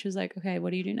 7. And she was like, okay,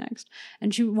 what do you do next?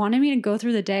 And she wanted me to go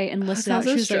through the day and list it out.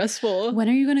 She was stressful. Like, when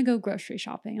are you going to go grocery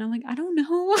shopping? And I'm like, I don't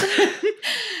know.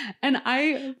 And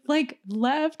I like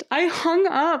left. I hung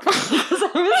up.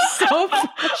 I was so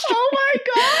frustrated. Oh my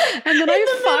God. And then I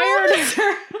fired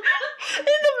her. In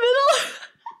the middle.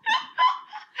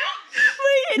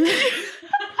 Wait,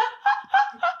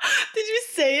 did you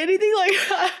say anything like,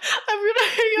 I'm gonna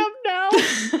hang up now?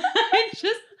 I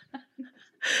just.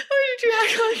 Why did you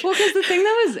act like? Well, because the thing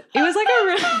it was like a.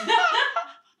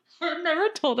 I've never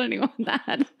told anyone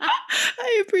that.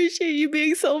 I appreciate you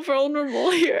being so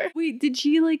vulnerable here. Wait, did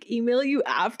she like email you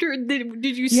after? Did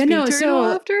you speak to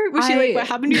her after? Was she like, what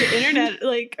happened to your internet?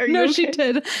 Like, are you No, okay? she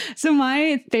did. So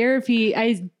my therapy,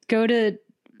 I go to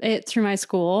it through my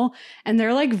school, and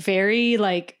they're like very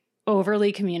like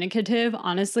overly communicative,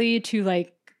 honestly, to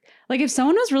like if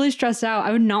someone was really stressed out,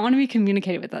 I would not want to be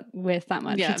communicated with that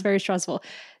much. Yeah. It's very stressful.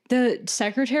 The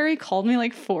secretary called me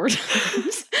like 4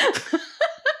 times.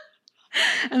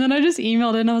 And then I just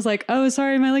emailed it and I was like, oh,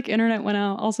 sorry, my like internet went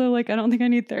out. Also, like, I don't think I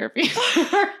need therapy.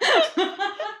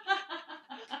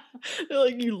 They're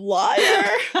like, you liar.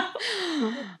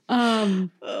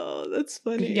 that's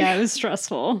funny. Yeah, it was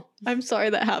stressful. I'm sorry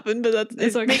that happened, but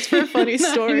It's it makes for a funny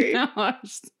story.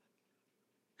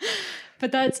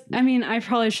 But I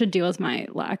probably should deal with my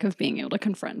lack of being able to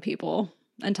confront people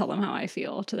and tell them how I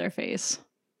feel to their face.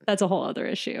 That's a whole other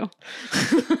issue.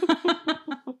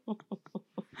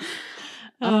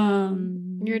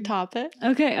 Your topic?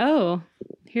 Okay. Oh,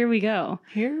 here we go.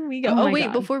 Oh, wait,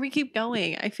 God. before we keep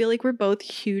going, I feel like we're both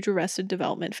huge Arrested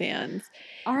Development fans.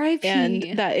 R.I.P.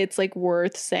 And that it's like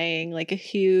worth saying like a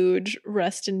huge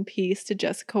rest in peace to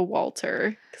Jessica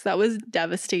Walter, because that was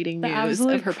devastating The news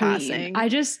absolute of her queen.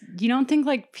 passing. You don't think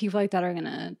like people like that are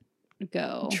gonna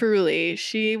go. Truly,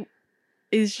 she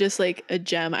is just like a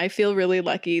gem. I feel really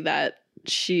lucky that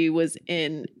she was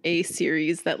in a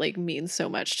series that like means so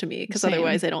much to me, because Same.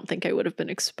 otherwise I don't think I would have been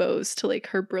exposed to like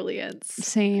her brilliance.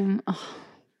 Same. Oh,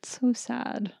 so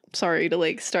sad. Sorry to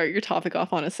like start your topic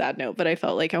off on a sad note, but I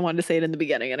felt like I wanted to say it in the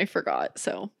beginning and I forgot.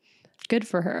 So Good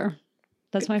for her.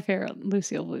 That's my favorite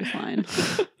Lucille Bluth line.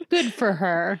 Good for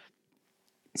her.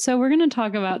 So we're going to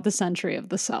talk about the Century of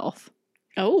the Self.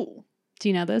 oh. Do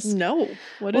you know this? No.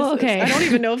 What is Well, this? okay. I don't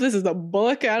even know if this is a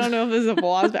book. I don't know if this is a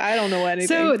philosophy. I don't know anything.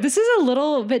 So this is a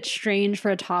little bit strange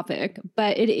for a topic,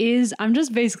 but it is. I'm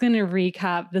just basically going to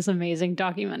recap this amazing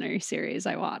documentary series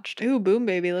I watched. Ooh, Boom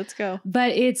Baby, let's go. But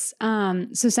it's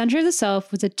so Century of the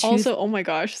Self was a Also, oh my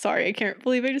gosh, sorry, I can't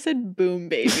believe I just said Boom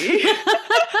Baby.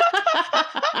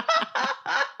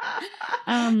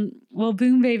 Well,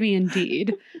 Boom Baby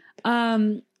indeed.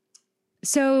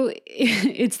 So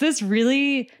it's this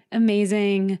really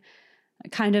amazing,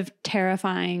 kind of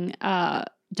terrifying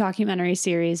documentary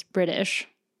series, British.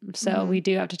 So we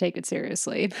do have to take it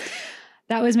seriously.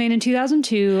 That was made in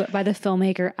 2002 by the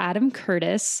filmmaker Adam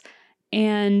Curtis.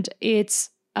 And it's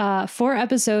 4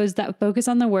 episodes that focus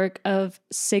on the work of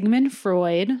Sigmund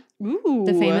Freud, Ooh,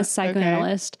 the famous okay.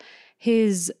 psychoanalyst,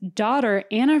 his daughter,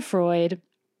 Anna Freud,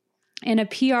 and a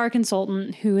PR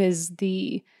consultant who is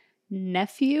the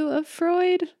nephew of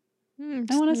Freud, I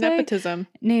want to say, nepotism.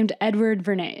 named Edward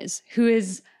Bernays, who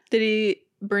is Did he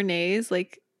Bernays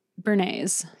like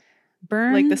Bernays.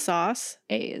 like the sauce?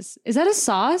 Is that a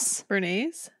sauce?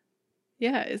 Bernays?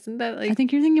 Yeah, isn't that like I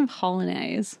think you're thinking of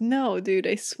Hollandaise. No, dude,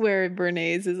 I swear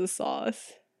Bernays is a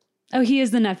sauce. Oh, he is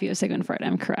the nephew of Sigmund Freud.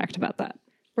 I'm correct about that.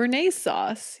 Bernays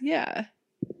sauce, yeah.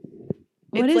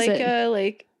 What It's is like it? a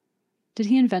like Did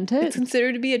he invent it? it's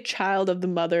considered to be a child of the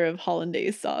mother of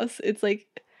hollandaise sauce. It's like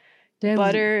Did I-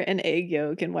 butter and egg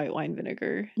yolk and white wine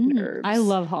vinegar and herbs. I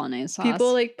love Hollandaise sauce.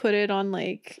 People like put it on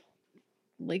like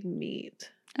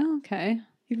meat. Oh, okay.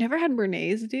 You've never had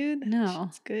Bernays, dude? No.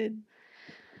 It's good.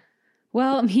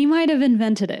 Well, he might have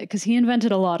invented it because he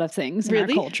invented a lot of things in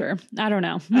Really? our culture. I don't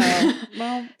know.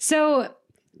 Well, So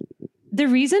the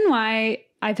reason why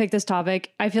I picked this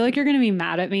topic, I feel like you're going to be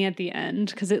mad at me at the end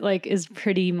because it like is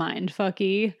pretty mind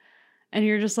fucky. And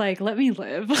you're just like, let me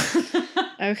live.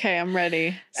 okay, I'm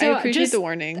ready. So I appreciate just- the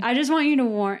warning. I just want you to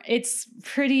warn. It's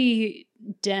pretty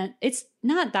dense. It's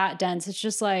not that dense. It's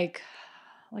just like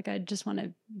I just want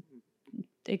to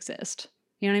exist.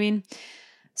 You know what I mean?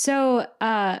 So,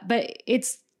 but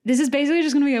this is basically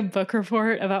just going to be a book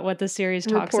report about what the series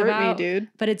talks Report about. me, dude.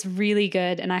 But it's really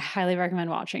good, and I highly recommend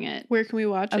watching it. Where can we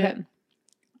watch Okay. it?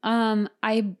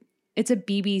 It's a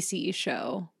BBC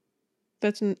show.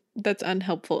 That's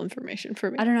unhelpful information for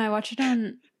me. I don't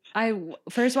know.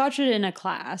 First watched it in a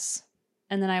class,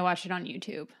 and then I watched it on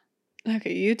YouTube.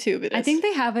 Okay, YouTube it is. I think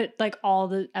they have it like all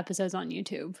the episodes on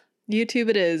YouTube. YouTube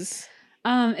it is.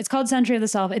 It's called Century of the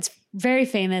Self. It's very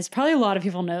famous. Probably a lot of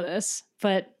people know this,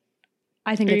 but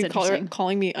I think Are it's you interesting.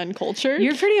 calling me uncultured?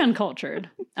 You're pretty uncultured.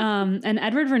 And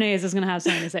Edward Bernays is going to have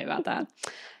something to say about that.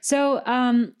 So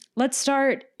let's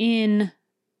start in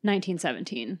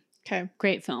 1917. Okay.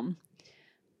 Great film.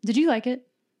 Did you like it?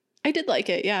 I did like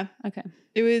it, yeah. Okay.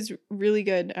 It was really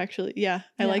good, actually. Yeah,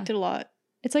 I Yeah. liked it a lot.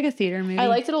 It's like a theater movie. I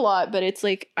liked it a lot, but it's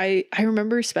like I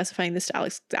remember specifying this to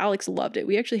Alex. Alex loved it.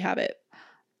 We actually have it.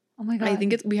 Oh my God. I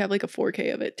think we have like a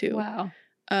 4K of it too. Wow.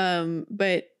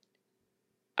 But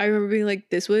I remember being like,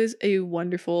 this was a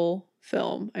wonderful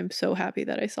film. I'm so happy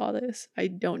that I saw this. I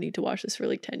don't need to watch this for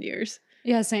like 10 years.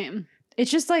 Yeah, same.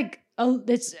 It's just like,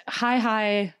 it's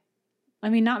high. I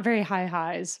mean, not very high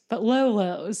highs, but low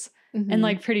lows and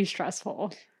like pretty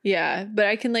stressful. Yeah, but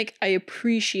I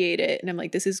appreciate it. And I'm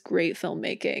like, this is great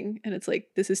filmmaking. And it's like,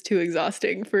 this is too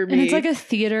exhausting for me. And it's like a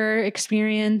theater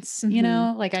experience, you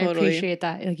know? Like, I Totally. appreciate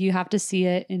that. Like, you have to see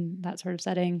it in that sort of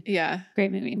setting. Yeah.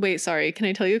 Great movie. Wait, sorry. Can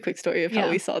I tell you a quick story of how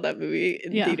Yeah. we saw that movie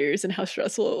in Yeah. theaters and how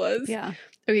stressful it was? Yeah.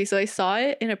 Okay, so I saw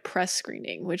it in a press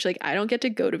screening, which like I don't get to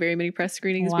go to very many press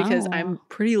screenings because Wow. I'm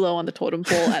pretty low on the totem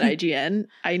pole at IGN.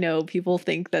 I know people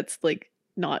think that's like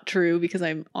not true because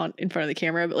I'm on in front of the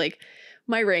camera, but like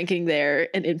my ranking there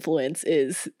and influence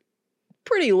is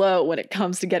pretty low when it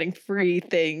comes to getting free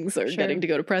things or Sure. getting to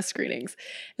go to press screenings.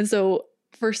 And so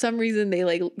for some reason they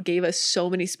like gave us so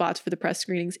many spots for the press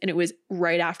screenings, and it was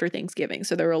right after Thanksgiving.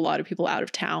 So there were a lot of people out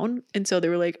of town. And so they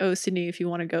were like, oh, Sydney, if you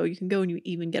want to go, you can go, and you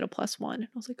even get a +1. And I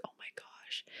was like, oh my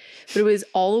gosh. But it was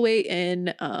all the way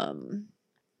in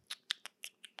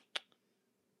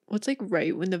what's like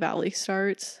right when the valley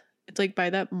starts? It's like by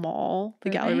that mall, the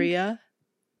Burbank? Galleria.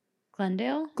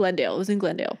 Glendale? Glendale. It was in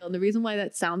Glendale. And the reason why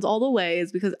that sounds all the way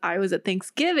is because I was at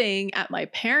Thanksgiving at my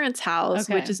parents' house,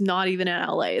 Okay. which is not even in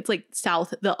LA. It's like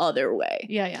south the other way.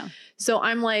 Yeah. So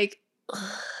I'm like,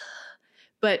 ugh,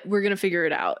 but we're going to figure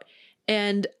it out.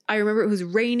 And I remember it was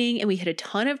raining and we had a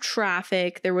ton of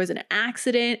traffic. There was an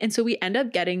accident. And so we end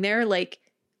up getting there, like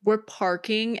we're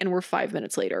parking and we're 5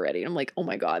 minutes late already. And I'm like, oh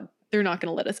my God, they're not going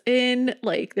to let us in.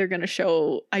 Like they're going to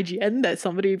show IGN that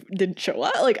somebody didn't show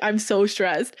up. Like I'm so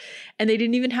stressed. And they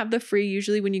didn't even have the free,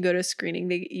 usually when you go to a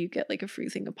screening, you get like a free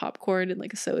thing of popcorn and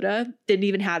like a soda. Didn't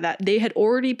even have that. They had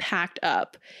already packed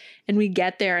up. And we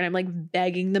get there and I'm like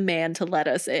begging the man to let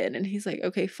us in. And he's like,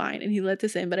 okay, fine. And he lets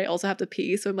us in, but I also have to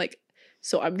pee. So I'm like,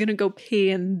 so I'm going to go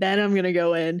pee and then I'm going to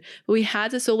go in. But we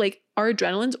had to, so like our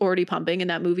adrenaline's already pumping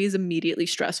and that movie is immediately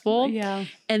stressful. Yeah.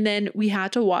 And then we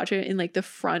had to watch it in like the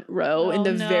front row in Oh,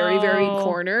 the very, very no.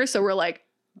 corner. So we're like,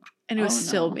 and it was Oh,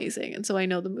 still no. amazing. And so I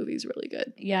know the movie's really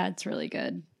good. Yeah, it's really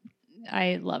good.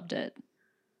 I loved it.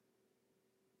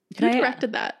 Who Did I-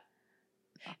 directed that?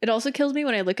 It also kills me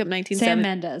when I look up Sam 1917.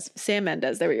 Mendes. Sam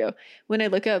Mendes, there we go. When I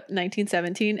look up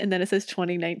 1917 and then it says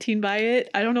 2019 by it,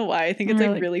 I don't know why. I think it's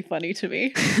Really? like really funny to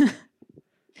me.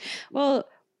 Well,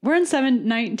 we're in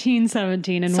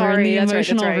 1917 and we're in the that's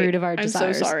emotional right. root of our I'm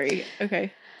desires. so sorry.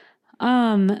 Okay.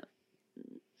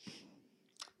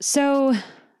 So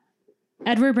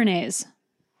Edward Bernays,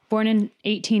 born in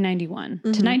 1891 to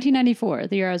 1994,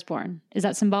 the year I was born. Is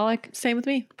that symbolic? Same with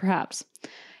me. Perhaps.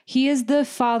 He is the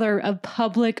father of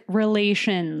public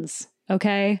relations.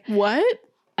 Okay. What?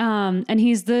 And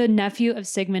he's the nephew of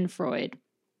Sigmund Freud.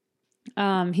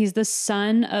 He's the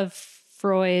son of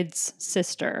Freud's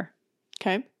sister.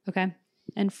 Okay. Okay.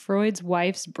 And Freud's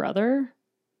wife's brother.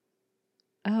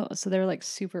 Oh, so they're like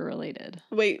super related.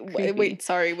 Wait, Creepy.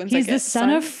 sorry. One He's second. the son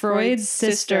of Freud's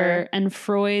sister and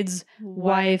Freud's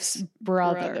wife's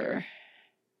brother.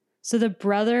 So the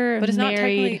brother But it's not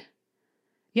married. technically.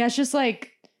 Yeah, it's just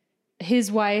like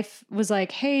his wife was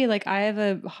like, hey, like I have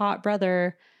a hot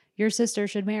brother. Your sister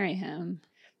should marry him.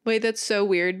 Wait, that's so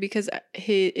weird because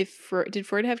did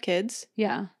Freud have kids?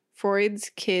 Yeah. Freud's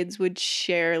kids would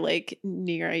share like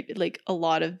a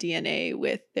lot of DNA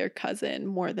with their cousin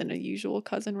more than a usual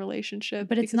cousin relationship.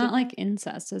 But it's because not of like that.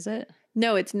 incest, is it?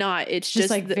 No, it's not. It's Just, just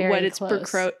like, what very it's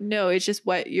close. No, it's just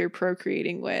what you're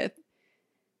procreating with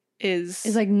is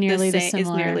It's like nearly the is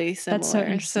similar. nearly similar. That's so So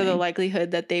the interesting.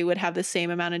 likelihood that they would have the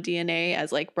same amount of DNA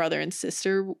as like brother and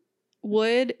sister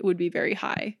would be very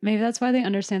high. Maybe that's why they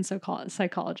understand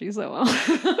psychology so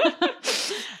well.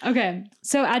 Okay.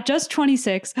 So at just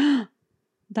 26,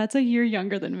 that's a year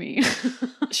younger than me.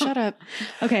 Shut up.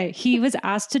 Okay. He was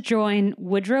asked to join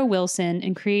Woodrow Wilson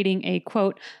in creating a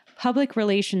quote, public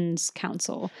relations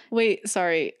council. Wait,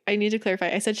 sorry. I need to clarify.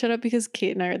 I said shut up because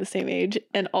Kate and I are the same age.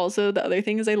 And also the other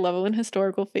thing is I love it when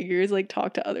historical figures like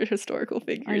talk to other historical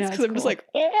figures. I know, Because it's I'm just cool. like,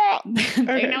 "Ah!" They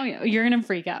Okay. know you're going to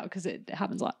freak out because it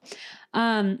happens a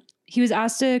lot. He was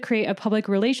asked to create a public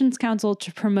relations council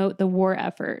to promote the war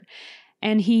effort.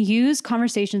 And he used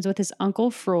conversations with his uncle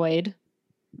Freud,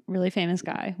 really famous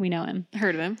guy. We know him.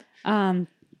 Heard of him.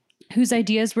 Whose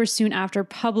ideas were soon after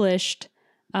published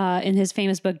in his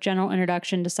famous book, General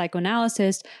Introduction to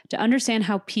Psychoanalysis, to understand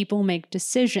how people make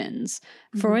decisions.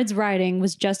 Freud's writing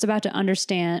was just about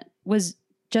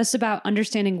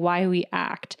understanding why we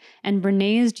act. And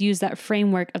Bernays used that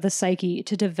framework of the psyche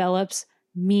to develop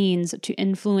means to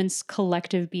influence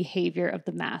collective behavior of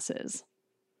the masses.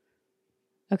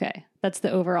 Okay, that's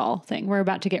the overall thing. We're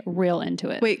about to get real into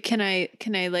it. Wait, can I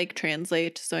like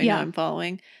translate so I know Yeah. I'm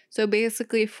following? So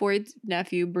basically Freud's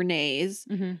nephew Bernays,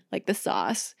 Mhm. like the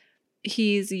sauce,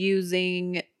 he's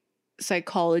using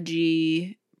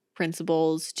psychology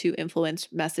principles to influence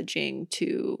messaging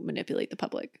to manipulate the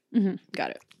public. Mhm.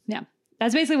 Got it.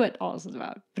 That's basically what all this is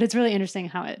about. But it's really interesting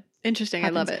how it Interesting. I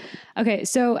love it. Okay,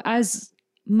 so as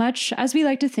much as we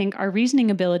like to think our reasoning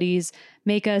abilities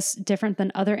make us different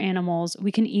than other animals,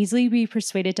 we can easily be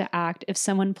persuaded to act if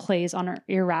someone plays on our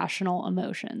irrational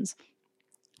emotions.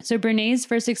 So Bernays'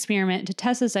 first experiment to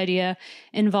test this idea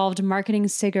involved marketing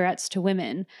cigarettes to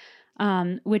women.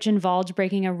 which involved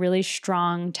breaking a really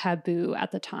strong taboo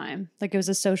at the time. Like it was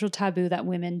a social taboo that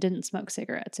women didn't smoke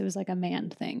cigarettes. It was like a man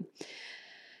thing.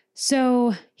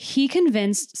 So he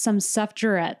convinced some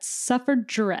suffragettes.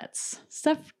 Is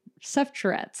that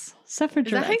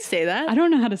how you say that? I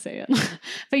don't know how to say it.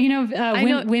 But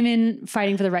women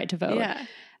fighting for the right to vote. Yeah.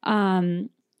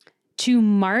 To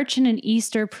march in an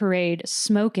Easter parade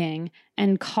smoking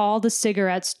and call the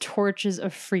cigarettes torches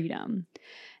of freedom.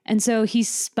 And so he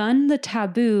spun the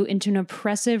taboo into an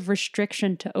oppressive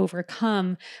restriction to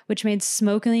overcome, which made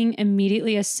smoking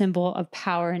immediately a symbol of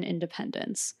power and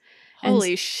independence.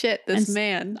 Holy shit, this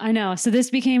man. I know. So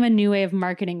this became a new way of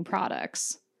marketing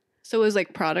products. So it was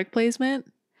like product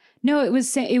placement? No, it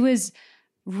was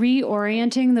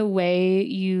reorienting the way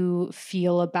you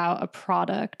feel about a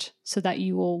product so that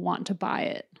you will want to buy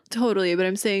it. Totally. But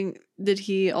I'm saying, did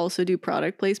he also do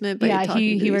product placement? Yeah,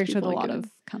 he works with a lot of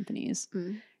companies.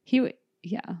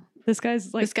 This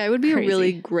guy's like, this guy would be crazy. A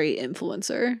really great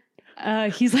influencer.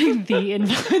 He's like the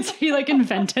influencer. He like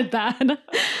invented that.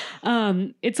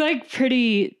 It's like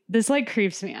this like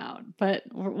creeps me out, but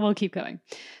we'll keep going.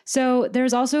 So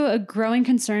there's also a growing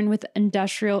concern with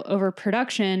industrial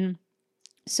overproduction.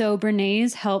 So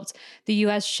Bernays helped the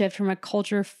US shift from a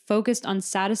culture focused on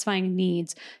satisfying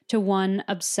needs to one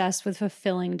obsessed with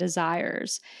fulfilling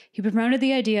desires. He promoted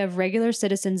the idea of regular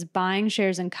citizens buying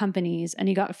shares in companies, and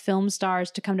he got film stars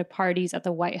to come to parties at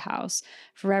the White House,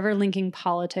 forever linking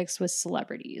politics with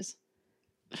celebrities.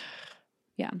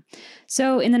 Yeah.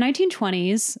 So in the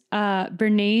 1920s,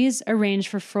 Bernays arranged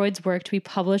for Freud's work to be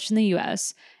published in the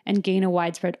US and gain a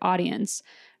widespread audience.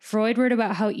 Freud wrote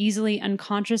about how easily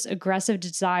unconscious aggressive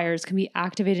desires can be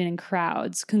activated in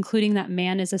crowds, concluding that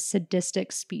man is a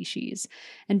sadistic species.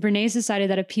 And Bernays decided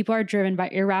that if people are driven by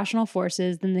irrational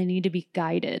forces, then they need to be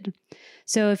guided.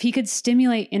 So if he could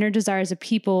stimulate inner desires of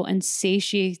people and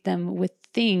satiate them with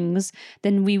things,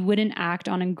 then we wouldn't act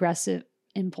on aggressive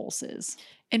impulses.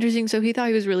 Interesting. So he thought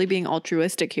he was really being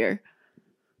altruistic here.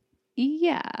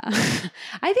 Yeah,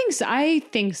 I think so.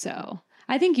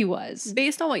 I think he was.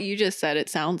 Based on what you just said, it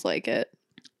sounds like it.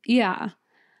 Yeah.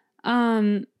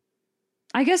 I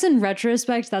guess in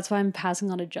retrospect, that's why I'm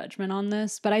passing on a judgment on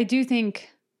this. But I do think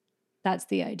that's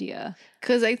the idea.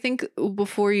 Because I think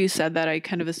before you said that, I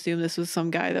kind of assumed this was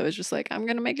some guy that was just like, I'm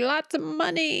going to make lots of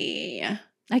money.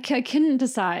 I couldn't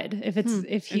decide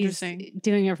if he's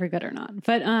doing it for good or not.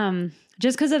 But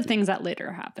just because of things that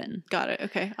later happen. Got it.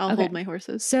 Okay. I'll hold my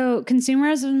horses. So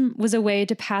consumerism was a way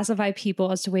to pacify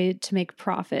people as a way to make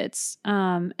profits.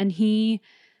 And he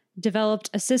developed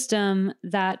a system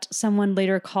that someone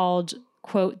later called,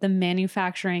 quote, the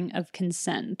manufacturing of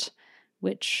consent,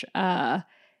 which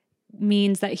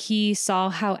means that he saw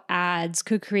how ads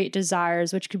could create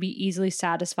desires which could be easily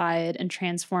satisfied and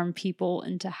transform people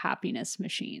into happiness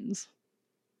machines.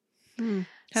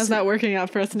 How's that working out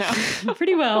for us now?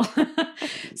 Pretty well.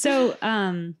 So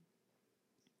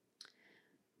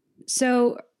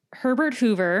Herbert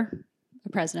Hoover, the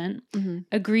president,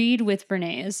 agreed with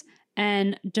Bernays,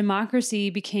 and democracy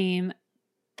became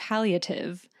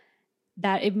palliative,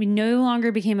 that it no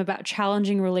longer became about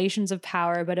challenging relations of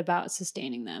power, but about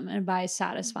sustaining them and by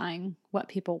satisfying what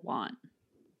people want.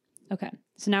 Okay.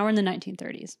 So now we're in the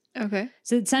 1930s. Okay.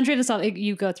 So the century of the self,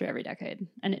 you go through every decade,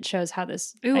 and it shows how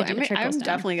this idea trickles I'm down.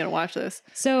 definitely going to watch this.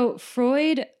 So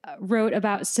Freud wrote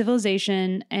about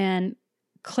civilization and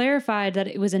clarified that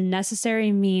it was a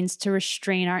necessary means to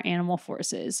restrain our animal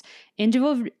forces.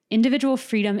 Individual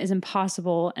freedom is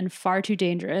impossible and far too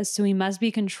dangerous, so we must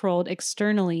be controlled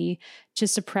externally to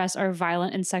suppress our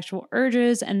violent and sexual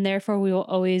urges, and therefore we will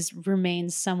always remain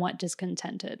somewhat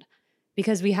discontented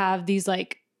because we have these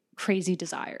like crazy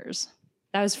desires.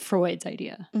 That was Freud's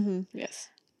idea. Yes.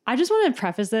 I just want to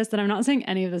preface this that I'm not saying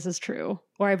any of this is true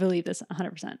or I believe this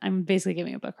 100%. I'm basically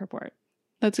giving a book report.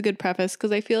 That's a good preface,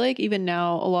 because I feel like even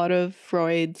now a lot of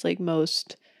Freud's like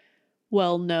most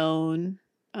well-known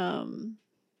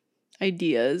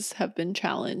ideas have been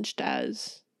challenged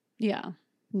as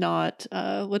not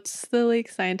what's the like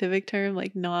scientific term,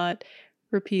 like not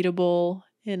repeatable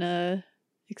in a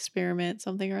experiment,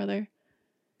 something or other.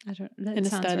 I don't know. In a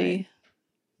study.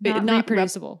 Right. Not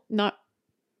reproducible. Not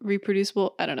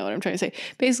reproducible. I don't know what I'm trying to say.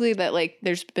 Basically that like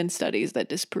there's been studies that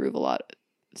disprove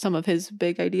some of his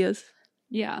big ideas.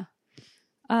 Yeah.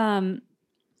 I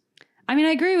mean,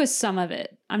 I agree with some of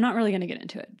it. I'm not really going to get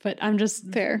into it, but I'm just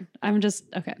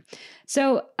okay.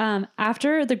 So,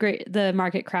 after the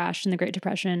market crash and the Great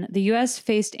Depression, the U.S.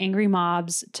 faced angry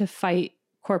mobs to fight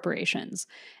corporations,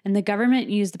 and the government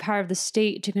used the power of the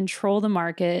state to control the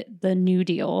market, the New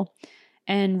Deal,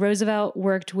 And Roosevelt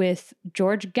worked with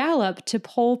George Gallup to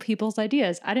poll people's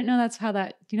ideas. I didn't know that's how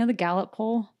that, do you know the Gallup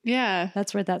poll? Yeah.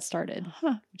 That's where that started,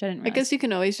 Huh. which I didn't I realize. guess you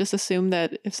can always just assume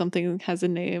that if something has a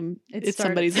name, it's started-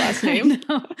 somebody's last name.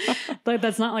 No, but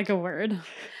that's not like a word.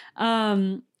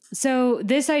 So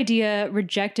this idea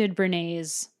rejected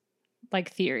Bernays'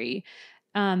 like theory,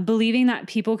 believing that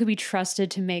people could be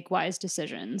trusted to make wise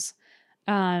decisions.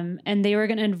 And they were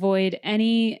going to avoid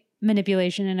any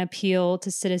manipulation and appeal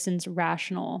to citizens'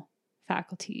 rational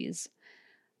faculties.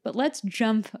 But let's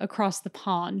jump across the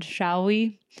pond, shall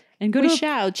we? And We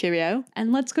shall, cheerio.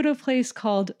 and let's go to a place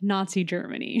called Nazi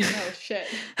Germany. Oh, shit.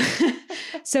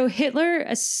 So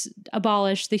Hitler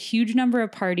abolished the huge number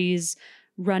of parties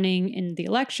running in the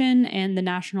election, and the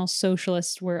National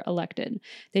Socialists were elected.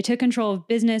 They took control of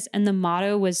business, and the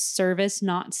motto was service,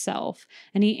 not self.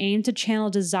 And he aimed to channel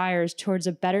desires towards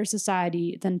a better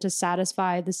society than to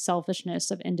satisfy the selfishness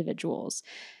of individuals.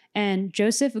 And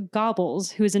Joseph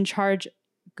Goebbels, who was in charge,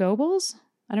 Goebbels?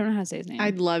 I don't know how to say his name.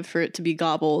 I'd love for it to be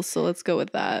Gobbles, so let's go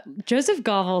with that. Joseph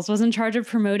Goebbels was in charge of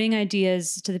promoting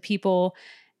ideas to the people,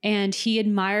 and he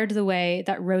admired the way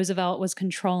that Roosevelt was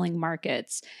controlling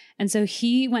markets. And so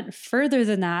he went further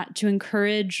than that to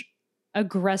encourage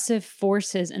aggressive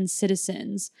forces and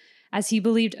citizens, as he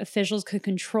believed officials could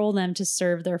control them to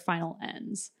serve their final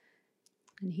ends.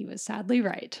 And he was sadly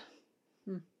right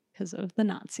because of the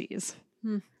Nazis.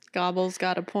 Gobbles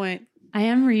got a point.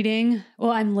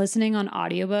 I'm listening on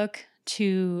audiobook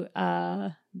to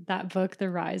that book, The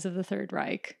Rise of the Third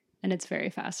Reich, and it's very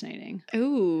fascinating.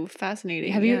 Ooh,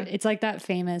 fascinating. Have you? It's like that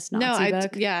famous Nazi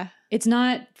book. Yeah. It's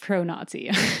not pro-Nazi.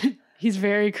 He's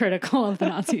very critical of the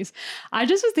Nazis. I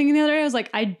just was thinking the other day, I was like,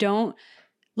 I don't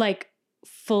like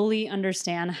fully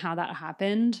understand how that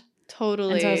happened.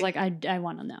 Totally. And so I was like, I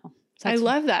want to know. So I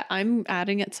love that. I'm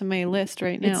adding it to my list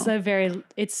right now. The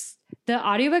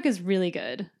audiobook is really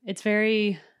good. It's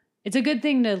a good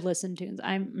thing to listen to.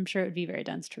 I'm sure it would be very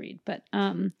dense to read, but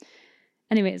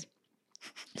anyways.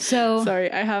 So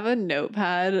sorry, I have a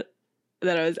notepad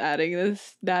that I was adding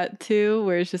that to,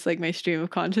 where it's just like my stream of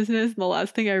consciousness. And the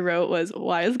last thing I wrote was,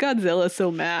 why is Godzilla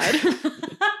so mad?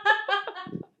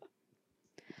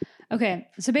 Okay,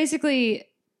 so basically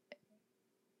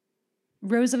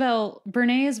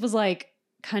Bernays was like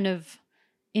kind of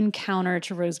in counter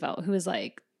to Roosevelt, who was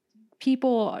like,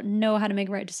 people know how to make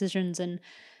right decisions and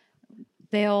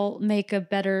they'll make a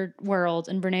better world.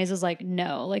 And Bernays is like,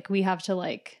 no, like we have to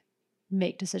like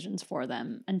make decisions for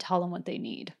them and tell them what they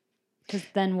need, because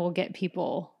then we'll get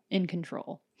people in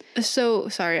control. So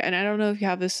sorry, and I don't know if you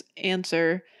have the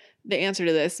answer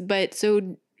to this, but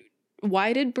so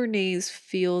why did Bernays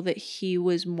feel that he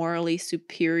was morally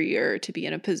superior to be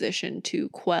in a position to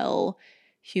quell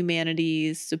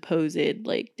humanity's supposed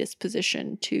like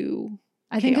disposition to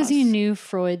I think because he knew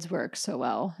Freud's work so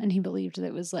well, and he believed that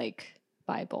it was like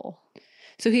Bible.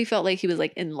 So he felt like he was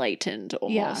like enlightened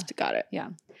almost. Yeah. Got it. Yeah.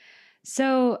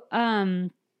 So Bernays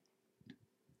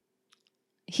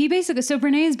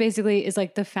basically is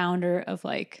like the founder of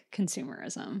like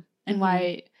consumerism,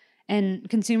 and and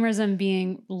consumerism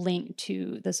being linked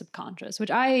to the subconscious,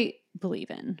 which I believe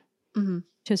in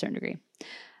to a certain degree.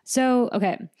 So,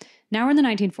 okay, now we're in the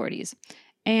 1940s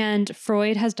and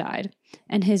Freud has died,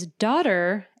 and his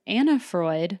daughter, Anna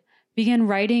Freud, began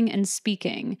writing and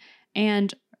speaking,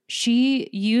 and she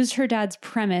used her dad's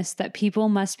premise that people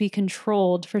must be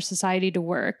controlled for society to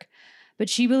work, but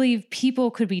she believed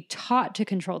people could be taught to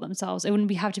control themselves. It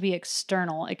wouldn't have to be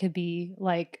external. It could be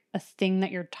like a thing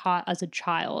that you're taught as a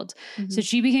child. So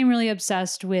she became really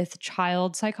obsessed with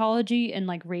child psychology and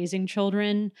like raising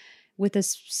children with a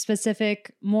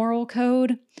specific moral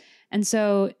code. And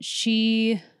so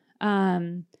she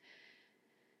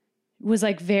was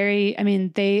like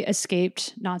they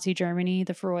escaped Nazi Germany,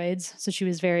 the Freuds. So she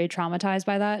was very traumatized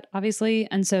by that, obviously.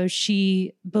 And so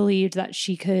she believed that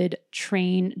she could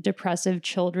train depressive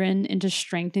children into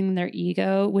strengthening their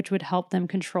ego, which would help them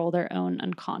control their own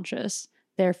unconscious,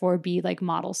 therefore be like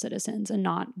model citizens and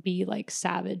not be like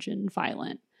savage and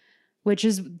violent, which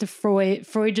is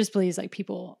Freud just believes like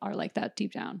people are like that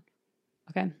deep down.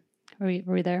 Okay. Were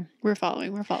we there? We're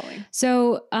following.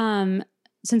 So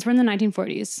since we're in the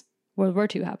 1940s, World War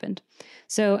II happened.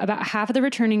 So about half of the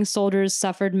returning soldiers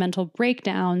suffered mental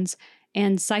breakdowns,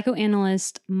 and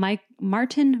psychoanalyst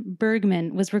Martin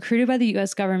Bergman was recruited by the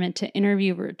U.S. government to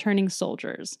interview returning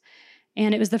soldiers.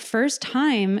 And it was the first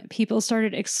time people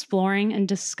started exploring and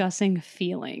discussing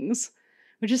feelings,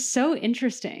 which is so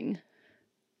interesting.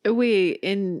 Wait,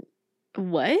 in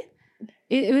what?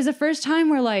 It was the first time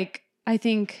where like, I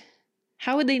think...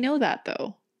 How would they know that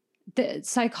though? The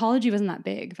psychology wasn't that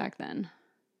big back then.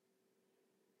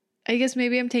 I guess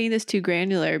maybe I'm taking this too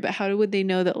granular, but how would they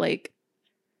know that like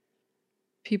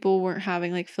people weren't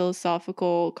having like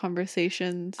philosophical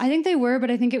conversations? I think they were,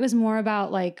 but I think it was more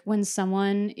about like when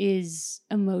someone is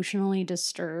emotionally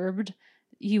disturbed,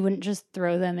 you wouldn't just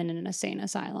throw them in an insane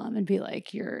asylum and be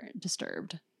like, you're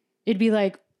disturbed. It'd be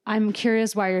like, I'm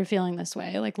curious why you're feeling this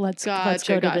way. Like, let's go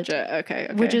to Gotcha. Okay.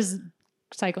 which is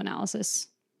psychoanalysis.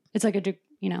 It's like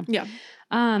Yeah.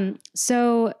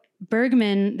 So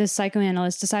Bergman, this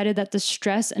psychoanalyst, decided that the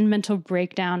stress and mental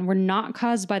breakdown were not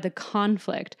caused by the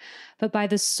conflict, but by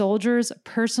the soldier's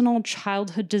personal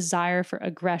childhood desire for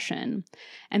aggression.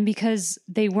 And because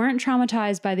they weren't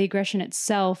traumatized by the aggression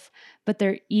itself, but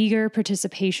their eager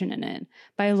participation in it,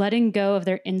 by letting go of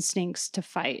their instincts to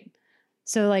fight.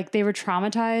 So like they were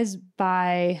traumatized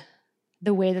by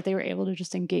the way that they were able to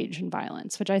just engage in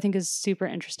violence, which I think is super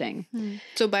interesting.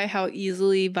 So by how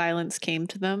easily violence came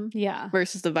to them Yeah.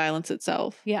 versus the violence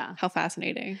itself. Yeah. How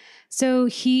fascinating. So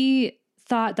he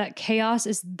thought that chaos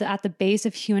is at the base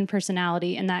of human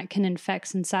personality and that can infect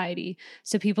society.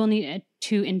 So people need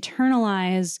to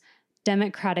internalize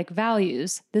democratic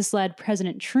values. This led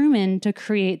President Truman to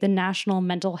create the National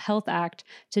Mental Health Act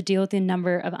to deal with the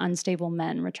number of unstable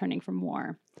men returning from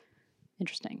war.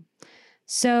 Interesting.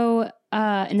 So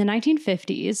in the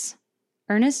 1950s,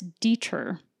 Ernest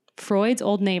Dieter, Freud's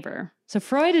old neighbor. So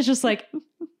Freud is just like,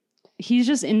 he's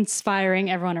just inspiring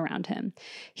everyone around him.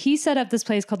 He set up this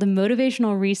place called the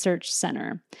Motivational Research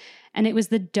Center. And it was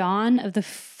the dawn of the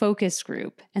focus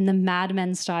group and the Mad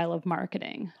Men style of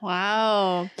marketing.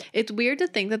 Wow. It's weird to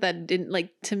think that didn't,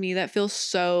 like, to me, that feels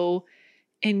so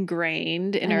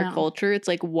ingrained in our culture. It's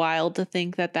like wild to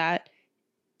think that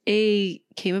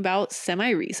came about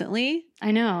semi-recently.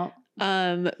 I know.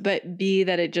 But B,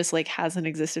 that it just like hasn't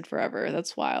existed forever.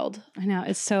 That's wild. I know.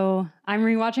 It's so, I'm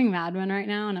rewatching Mad Men right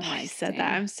now and I'm like, I said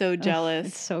that. I'm so jealous.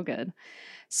 It's so good.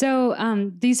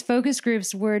 So these focus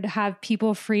groups would have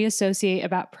people free associate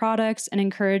about products and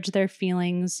encourage them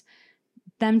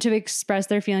to express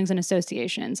their feelings and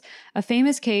associations. A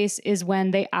famous case is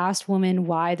when they asked women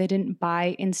why they didn't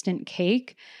buy instant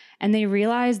cake. And they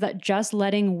realized that just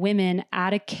letting women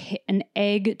add an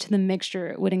egg to the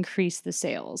mixture would increase the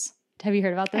sales. Have you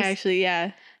heard about this? Actually,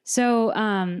 yeah. So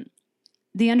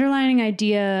the underlying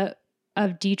idea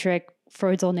of Dietrich,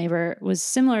 Freud's old neighbor, was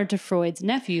similar to Freud's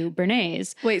nephew,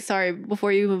 Bernays. Wait, sorry.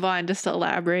 Before you move on, just to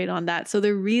elaborate on that. So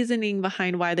the reasoning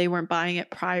behind why they weren't buying it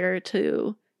prior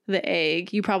to the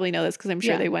egg, you probably know this because I'm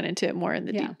sure they went into it more in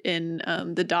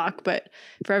the doc, but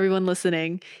for everyone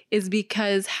listening, is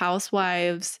because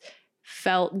housewives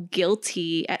felt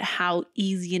guilty at how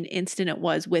easy and instant it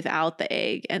was without the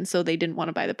egg. And so they didn't want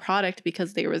to buy the product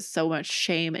because there was so much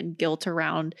shame and guilt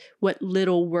around what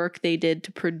little work they did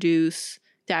to produce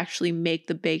to actually make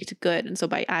the baked good. And so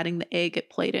by adding the egg, it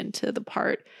played into the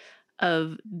part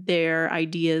of their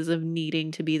ideas of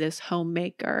needing to be this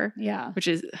homemaker. Yeah. Which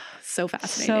is so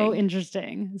fascinating. So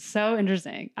interesting. So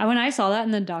interesting. When I saw that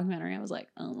in the documentary, I was like,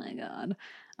 oh my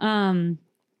God.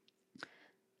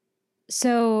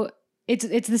 So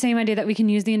it's the same idea that we can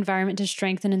use the environment to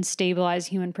strengthen and stabilize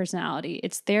human personality.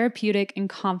 It's therapeutic and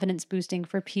confidence boosting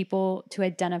for people to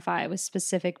identify with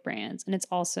specific brands. And it's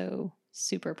also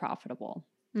super profitable.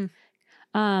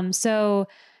 So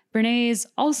Bernays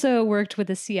also worked with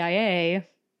the CIA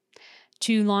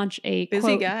to launch a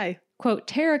quote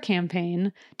terror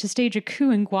campaign to stage a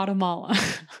coup in Guatemala.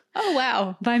 Oh,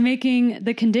 wow. By making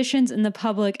the conditions in the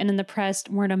public and in the press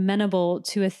weren't amenable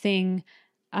to a thing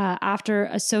after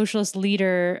a socialist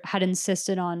leader had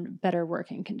insisted on better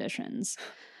working conditions.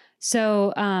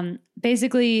 So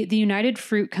basically, the United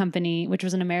Fruit Company, which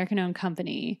was an American-owned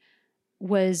company,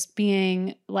 was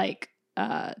being like,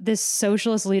 this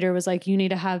socialist leader was like, you need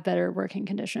to have better working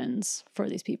conditions for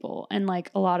these people. And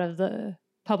like a lot of the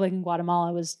public in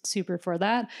Guatemala was super for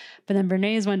that. But then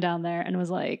Bernays went down there and was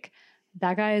like,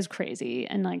 that guy is crazy.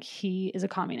 And like, he is a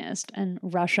communist and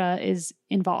Russia is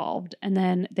involved. And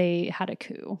then they had a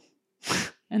coup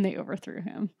and they overthrew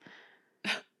him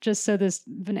just so this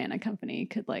banana company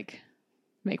could like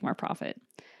make more profit.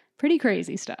 Pretty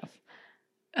crazy stuff.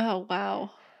 Oh,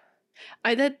 wow.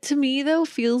 That to me though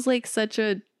feels like such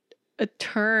a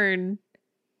turn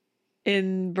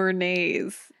in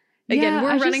Bernays. Again,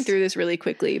 we're running through this really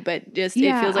quickly, but just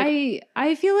it feels like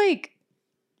I feel like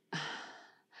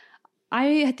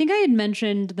I think I had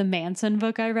mentioned the Manson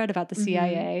book I read about the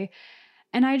CIA,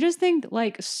 and I just think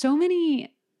like so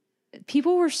many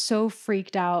people were so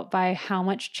freaked out by how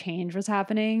much change was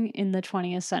happening in the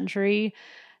 20th century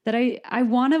that I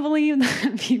want to believe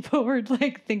that people were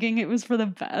like thinking it was for the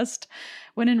best,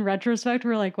 when in retrospect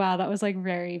we're like, wow, that was like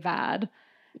very bad.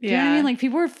 Do you know what I mean? Like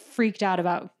people were freaked out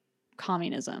about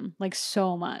communism, like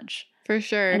so much. For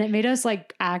sure. And it made us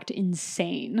like act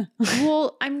insane.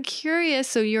 Well, I'm curious.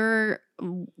 So you're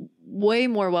way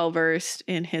more well versed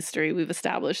in history. We've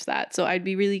established that. So I'd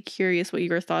be really curious what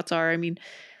your thoughts are. I mean,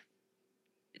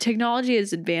 technology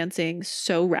is advancing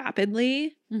so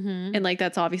rapidly, and like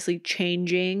that's obviously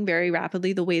changing very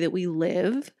rapidly the way that we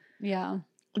live. Yeah.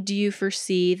 Do you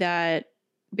foresee that,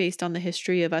 based on the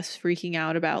history of us freaking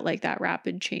out about like that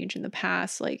rapid change in the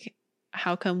past, like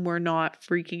how come we're not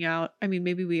freaking out? I mean,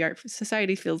 maybe we are.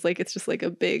 Society feels like it's just like a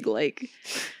big like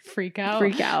freak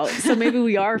out. So maybe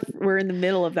we're in the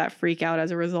middle of that freak out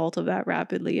as a result of that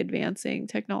rapidly advancing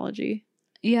technology.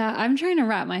 Yeah, I'm trying to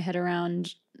wrap my head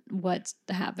around what's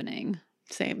happening.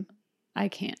 Same. I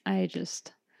can't.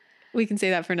 We can say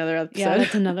that for another episode. Yeah,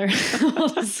 that's another whole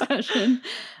discussion.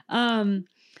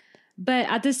 But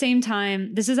at the same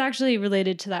time, this is actually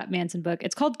related to that Manson book.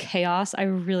 It's called Chaos. I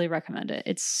really recommend it.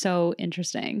 It's so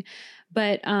interesting.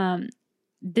 But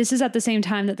this is at the same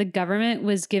time that the government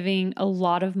was giving a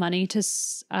lot of money to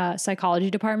psychology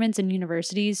departments and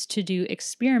universities to do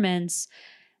experiments,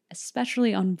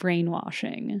 especially on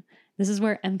brainwashing. This is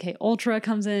where MK Ultra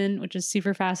comes in, which is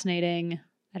super fascinating.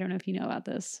 I don't know if you know about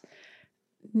this.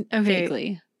 Okay.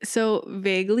 Vaguely. So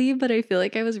vaguely, but I feel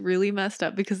like I was really messed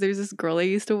up because there's this girl I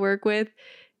used to work with,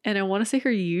 and I want to say her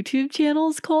YouTube channel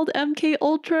is called MK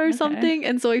Ultra or something.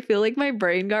 And so I feel like my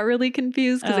brain got really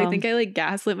confused because I think I like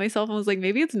gaslit myself and was like,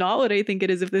 maybe it's not what I think it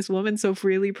is if this woman's so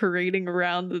freely parading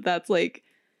around that's like,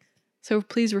 so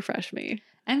please refresh me.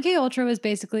 MK Ultra was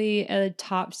basically a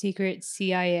top secret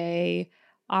CIA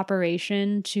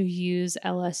operation to use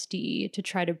LSD to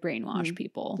try to brainwash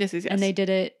people. Yes. And they did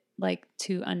it like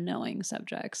to unknowing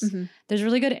subjects. There's a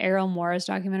really good Errol Morris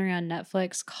documentary on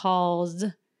Netflix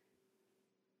called,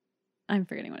 I'm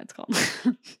forgetting what it's called.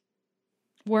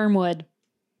 Wormwood.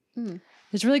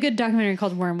 There's a really good documentary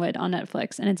called Wormwood on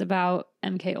Netflix, and it's about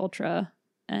MK Ultra,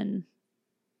 and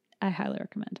I highly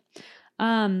recommend.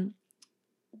 I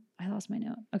lost my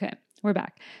note. Okay, we're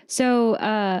back. So,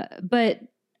 but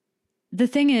the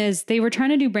thing is, they were trying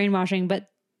to do brainwashing, but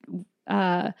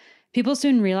people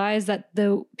soon realized that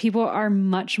the people are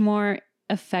much more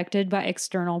affected by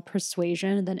external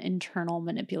persuasion than internal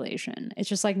manipulation. It's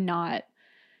just like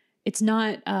it's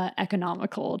not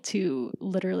economical to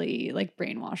literally like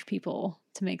brainwash people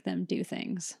to make them do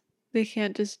things. They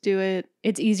can't just do it.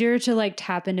 It's easier to like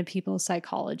tap into people's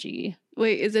psychology.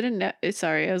 Wait, is it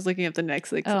sorry, I was looking up the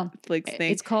Netflix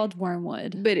thing. It's called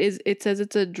Wormwood. But it says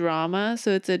it's a drama,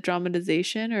 so it's a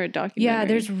dramatization or a documentary? Yeah,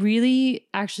 there's really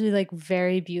actually like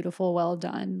very beautiful, well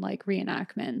done like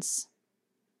reenactments.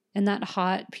 And that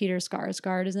hot Peter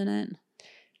Skarsgård is in it.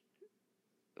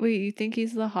 Wait, you think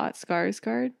he's the hot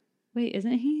Skarsgård? Wait,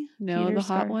 isn't he? No, Peter the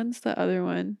hot one's the other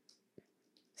one.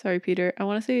 Sorry, Peter. I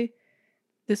want to say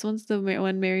this one's the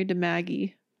one married to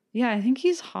Maggie. Yeah, I think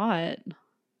he's hot.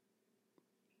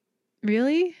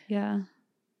 Really? Yeah.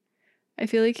 I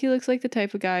feel like he looks like the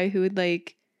type of guy who would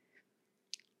like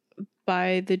buy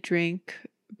a drink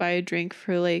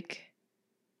for like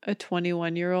a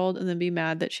 21-year-old and then be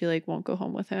mad that she like won't go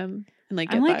home with him and like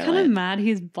get I'm like violent. kind of mad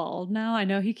he's bald now. I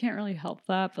know he can't really help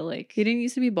that, but like He didn't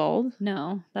used to be bald?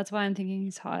 No, that's why I'm thinking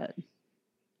he's hot.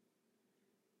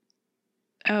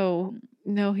 Oh,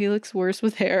 no, he looks worse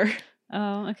with hair.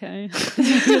 Oh, okay.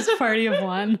 This party of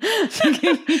one.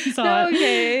 He's hot. No,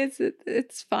 okay,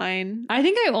 it's fine. I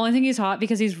think I only think he's hot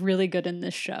because he's really good in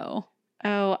this show.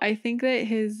 Oh, I think that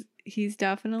he's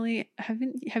definitely have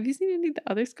you seen any of the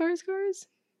other Skarsgårds?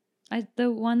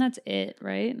 The one that's it,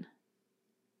 right?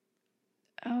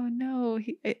 Oh no,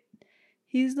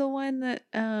 he's the one that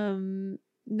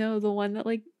no, the one that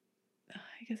like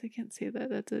I guess I can't say that.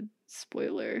 That's a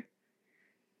spoiler.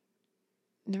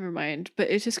 Never mind. But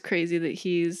it's just crazy that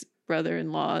he's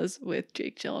brother-in-laws with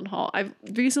Jake Gyllenhaal. I've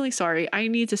recently, sorry, I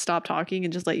need to stop talking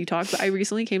and just let you talk, but I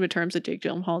recently came to terms that Jake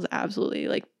Gyllenhaal is absolutely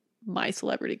like my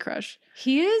celebrity crush.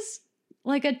 He is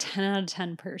like a 10 out of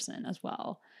 10 person as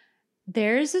well.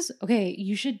 There's this, okay,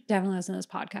 you should definitely listen to this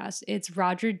podcast. It's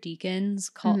Roger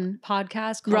Deakins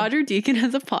podcast. Roger Deakins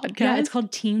has a podcast? Yeah, it's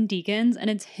called Team Deakins, and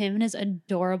it's him and his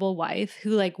adorable wife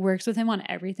who like works with him on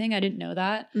everything. I didn't know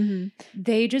that.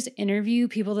 They just interview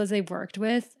people that they've worked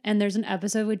with, and there's an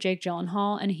episode with Jake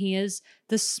Gyllenhaal, and he is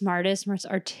the smartest, most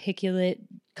articulate,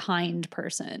 kind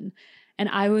person. And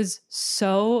I was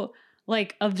so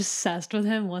like obsessed with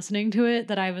him listening to it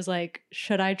that I was like,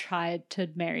 should I try to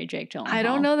marry Jake Gyllenhaal? I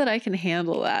don't know that I can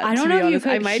handle that. I don't know if you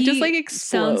could. I might just like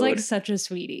explode. Sounds like such a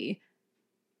sweetie.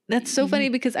 That's so funny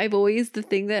because I've always, the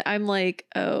thing that I'm like,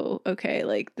 oh, okay,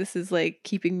 like this is like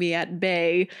keeping me at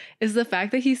bay is the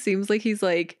fact that he seems like he's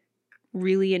like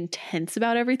really intense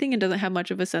about everything and doesn't have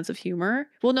much of a sense of humor.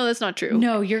 Well, no, that's not true.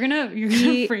 No, you're gonna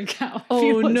freak out. Oh if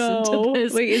you listen no. to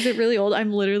this. Wait, is it really old?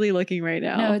 I'm literally looking right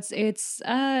now. No, it's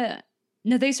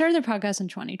no, they started their podcast in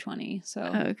 2020. So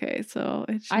okay, so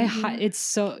it's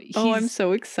so I'm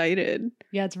so excited.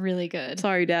 Yeah, it's really good.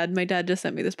 Sorry, Dad. My dad just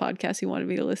sent me this podcast he wanted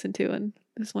me to listen to, and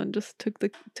this one just took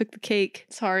the cake.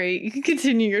 Sorry. You can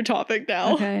continue your topic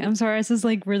now. Okay, I'm sorry. This is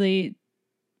like really.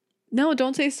 No,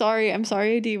 don't say sorry. I'm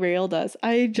sorry I derailed us.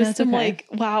 I just am like,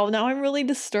 wow, now I'm really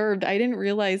disturbed. I didn't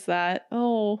realize that.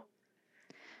 Oh.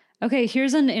 Okay,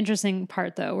 here's an interesting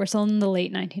part, though. We're still in the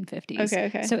late 1950s.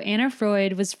 Okay. So Anna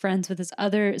Freud was friends with this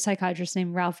other psychiatrist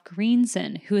named Ralph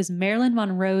Greenson, who is Marilyn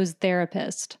Monroe's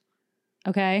therapist.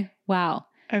 Okay? Wow.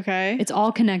 Okay. It's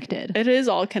all connected. It is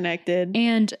all connected.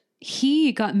 And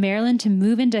he got Marilyn to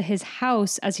move into his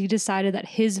house as he decided that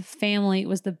his family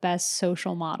was the best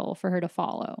social model for her to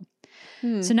follow.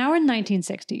 So now we're in the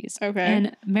 1960s. Okay.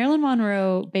 And Marilyn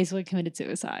Monroe basically committed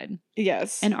suicide.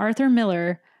 Yes. And Arthur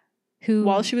Miller, who...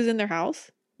 While she was in their house?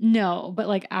 No, but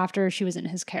like after she was in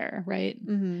his care, right?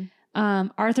 Mm-hmm.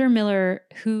 Arthur Miller,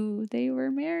 who they were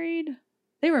married.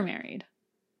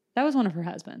 That was one of her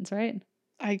husbands, right?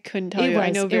 I couldn't tell you.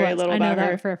 I know very little about her. I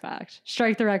know that for a fact.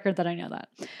 Strike the record that I know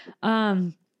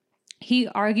that. He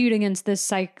argued against this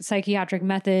psychiatric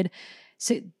method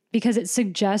because it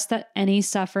suggests that any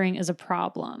suffering is a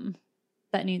problem.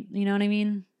 You know what I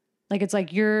mean? Like it's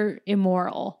like you're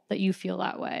immoral that you feel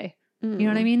that way. You know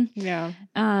what I mean? Yeah.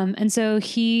 And so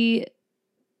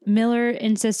Miller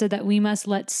insisted that we must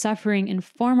let suffering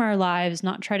inform our lives,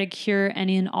 not try to cure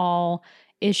any and all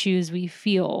issues we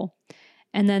feel.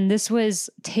 And then this was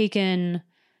taken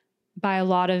by a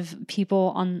lot of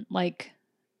people on like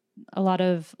a lot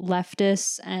of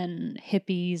leftists and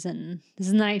hippies. And this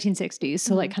is in the 1960s.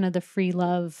 So like kind of the free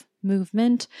love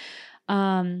movement.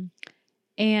 And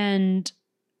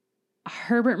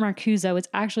Herbert Marcuse, which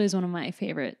actually is one of my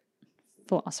favorite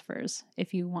philosophers,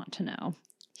 if you want to know.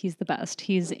 He's the best.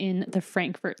 He's in the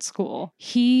Frankfurt School.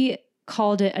 He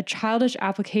called it a childish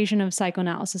application of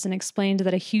psychoanalysis and explained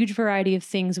that a huge variety of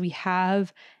things we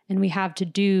have to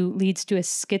do leads to a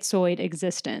schizoid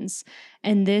existence.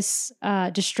 And this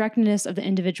destructiveness of the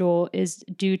individual is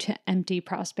due to empty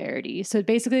prosperity. So it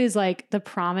basically is like the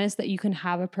promise that you can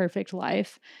have a perfect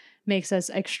life makes us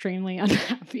extremely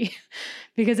unhappy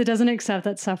because it doesn't accept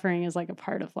that suffering is like a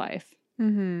part of life.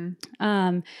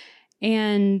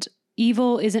 And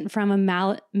evil isn't from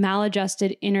a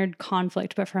maladjusted inner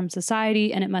conflict, but from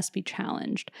society, and it must be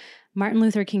challenged. Martin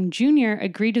Luther King Jr.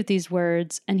 agreed with these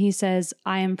words, and he says,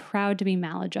 "I am proud to be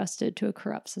maladjusted to a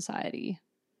corrupt society,"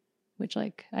 which,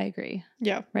 like, I agree.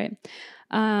 Yeah. Right.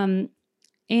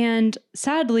 And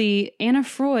sadly, Anna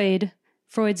Freud,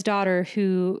 Freud's daughter,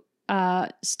 who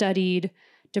studied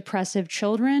depressive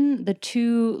children, the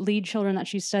two lead children that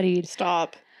she studied,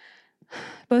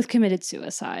 both committed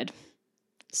suicide.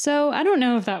 So I don't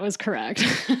know if that was correct.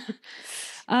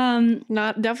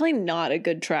 Definitely not a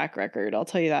good track record. I'll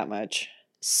tell you that much.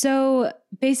 So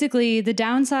basically the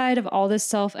downside of all this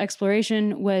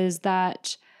self-exploration was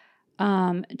that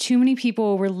too many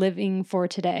people were living for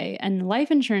today, and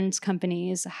life insurance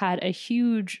companies had a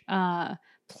huge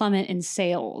plummet in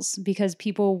sales because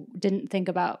people didn't think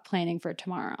about planning for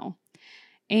tomorrow.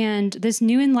 And this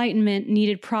new enlightenment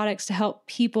needed products to help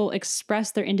people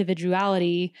express their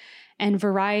individuality and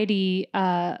variety.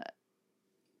 But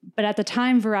at the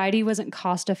time, variety wasn't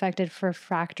cost effective for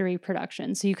factory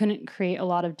production. So you couldn't create a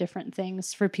lot of different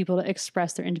things for people to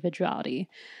express their individuality.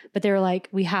 But they were like,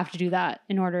 we have to do that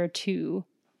in order to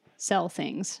sell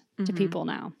things to people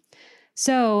now.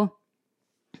 So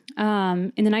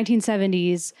in the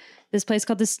 1970s, this place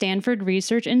called the Stanford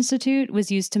Research Institute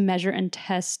was used to measure and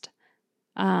test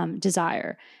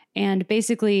desire. And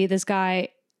basically this guy,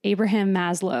 Abraham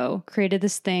Maslow, created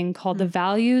this thing called the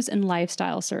Values and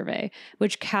Lifestyle Survey,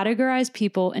 which categorized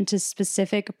people into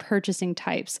specific purchasing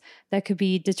types that could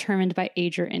be determined by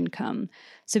age or income.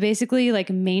 So basically, like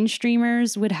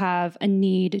mainstreamers would have a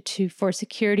need for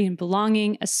security and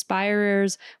belonging,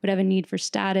 aspirers would have a need for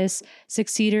status,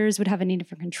 succeeders would have a need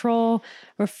for control,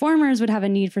 reformers would have a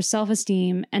need for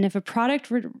self-esteem, and if a product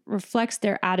reflects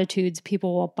their attitudes,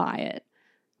 people will buy it.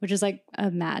 Which is like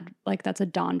that's a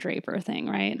Don Draper thing,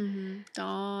 right?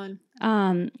 Don.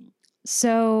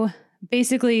 So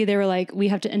basically they were like, we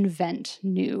have to invent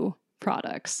new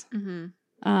products.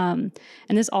 And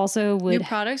this also would... New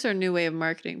products or new way of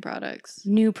marketing products?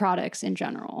 New products in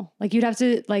general. Like you'd have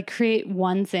to like create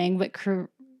one thing, but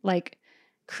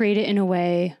create it in a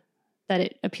way that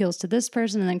it appeals to this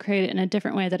person and then create it in a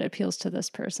different way that it appeals to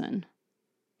this person.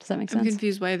 Does that make sense? I'm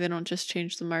confused why they don't just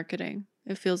change the marketing.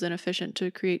 It feels inefficient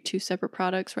to create two separate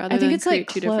products rather I think than it's create like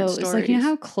two different clothes. stories. Like, you know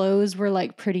how clothes were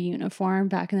like pretty uniform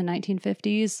back in the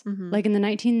 1950s? Mhm. Like in the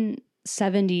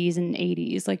 1970s and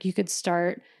 80s, like you could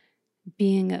start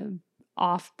being a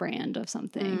off brand of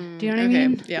something. Do you know what I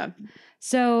mean? Yeah.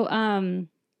 So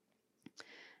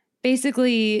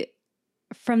basically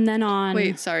from then on.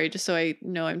 Wait, sorry, just so I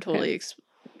know I'm totally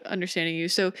understanding you.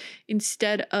 So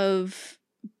instead of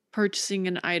purchasing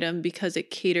an item because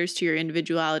it caters to your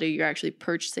individuality, you're actually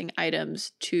purchasing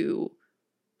items to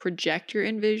project your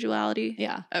individuality?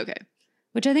 Yeah. Okay.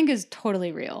 Which I think is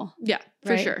totally real. Yeah,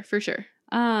 for Right? sure. For sure.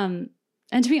 And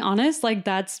to be honest, like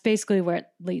that's basically where it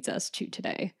leads us to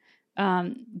today.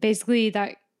 Basically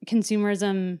that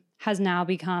consumerism has now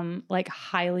become like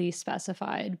highly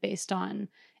specified based on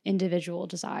individual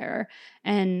desire.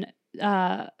 And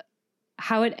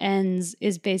how it ends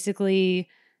is basically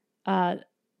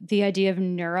the idea of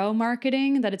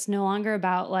neuromarketing, that it's no longer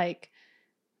about like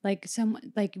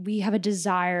we have a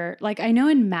desire. Like I know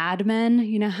in Mad Men,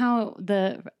 you know how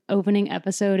the opening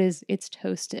episode is It's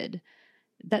Toasted,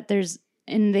 that there's,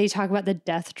 and they talk about the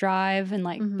death drive and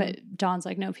like, but Dawn's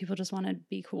like, no, people just want to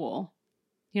be cool.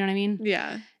 You know what I mean?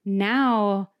 Yeah.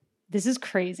 Now, this is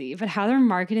crazy, but how they're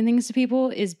marketing things to people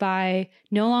is by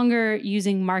no longer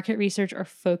using market research or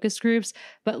focus groups,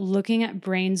 but looking at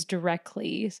brains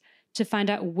directly to find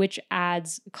out which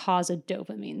ads cause a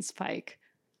dopamine spike.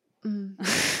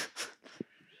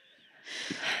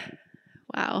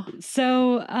 Wow.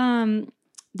 So,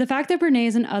 the fact that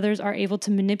Bernays and others are able to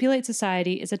manipulate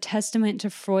society is a testament to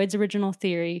Freud's original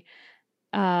theory,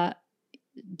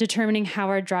 determining how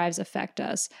our drives affect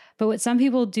us. But what some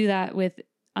people do that with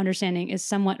understanding is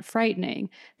somewhat frightening.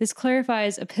 This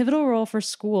clarifies a pivotal role for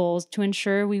schools to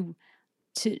ensure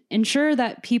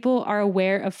that people are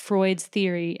aware of Freud's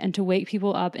theory and to wake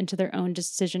people up into their own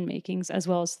decision makings as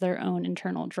well as their own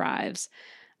internal drives.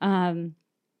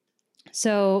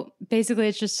 So basically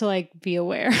it's just to like be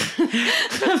aware of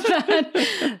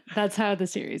that. That's how the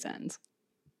series ends.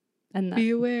 And be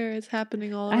aware it's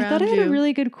happening all around you. I thought I had a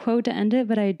really good quote to end it,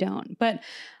 but I don't. But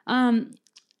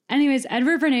anyways,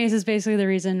 Edward Bernays is basically the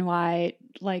reason why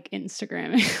like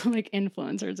Instagram, like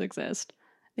influencers exist.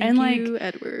 Thank you,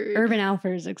 Edward. Urban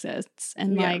Outfitters exists.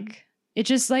 And like, it's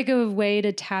just like a way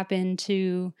to tap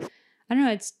into, I don't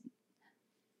know,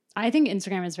 I think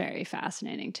Instagram is very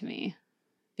fascinating to me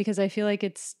because I feel like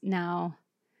it's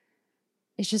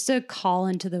just a call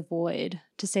into the void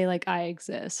to say like, I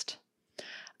exist.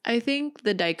 I think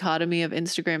the dichotomy of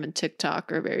Instagram and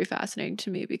TikTok are very fascinating to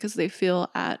me because they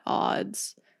feel at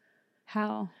odds.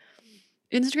 How?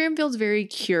 Instagram feels very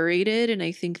curated, and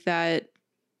I think that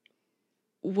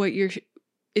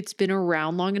it's been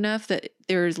around long enough that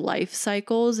there's life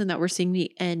cycles and that we're seeing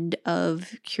the end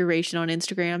of curation on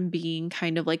Instagram being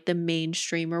kind of like the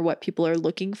mainstream or what people are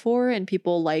looking for, and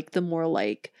people like the more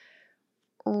like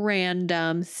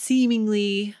random,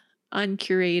 seemingly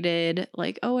uncurated,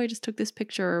 like, oh, I just took this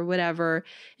picture or whatever.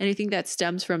 And I think that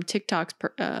stems from TikTok's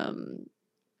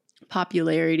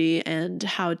popularity and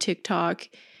how TikTok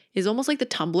is almost like the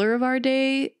Tumblr of our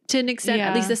day to an extent,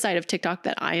 at least the side of TikTok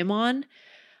that I am on.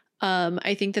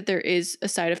 I think that there is a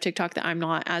side of TikTok that I'm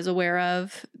not as aware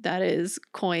of that is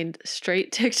coined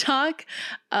straight TikTok.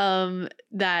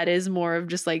 That is more of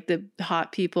just like the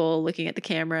hot people looking at the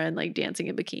camera and like dancing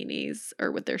in bikinis or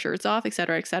with their shirts off, et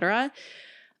cetera, et cetera.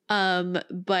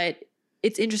 But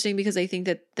it's interesting because I think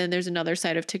that then there's another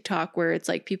side of TikTok where it's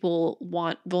like people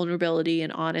want vulnerability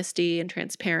and honesty and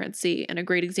transparency. And a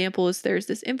great example is there's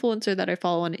this influencer that I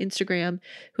follow on Instagram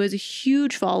who has a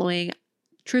huge following.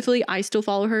 Truthfully, I still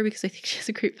follow her because I think she has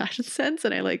a great fashion sense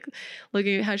and I like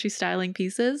looking at how she's styling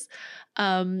pieces.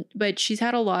 But she's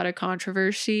had a lot of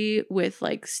controversy with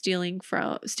like stealing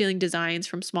designs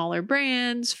from smaller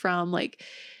brands, from like,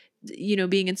 you know,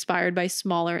 being inspired by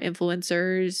smaller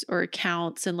influencers or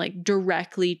accounts and like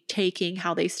directly taking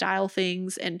how they style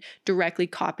things and directly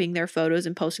copying their photos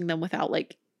and posting them without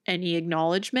like any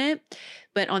acknowledgement.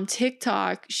 But on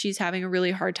TikTok, she's having a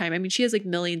really hard time. I mean, she has like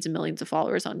millions and millions of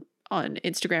followers on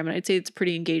Instagram, and I'd say it's a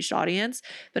pretty engaged audience.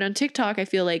 But on TikTok, I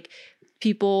feel like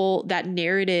that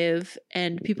narrative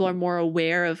and people are more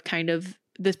aware of kind of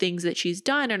the things that she's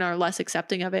done and are less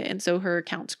accepting of it. And so her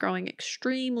account's growing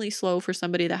extremely slow for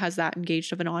somebody that has that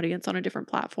engaged of an audience on a different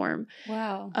platform.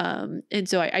 Wow. And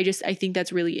so I think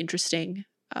that's really interesting.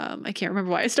 I can't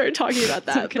remember why I started talking about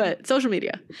that, okay. But social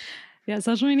media. Yeah,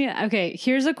 social media. Okay,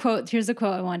 here's a quote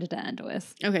I wanted to end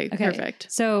with. Okay, perfect.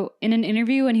 So in an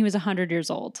interview when he was 100 years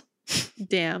old,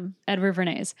 damn, Edward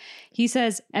Bernays, he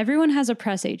says, everyone has a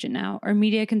press agent now, or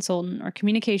media consultant, or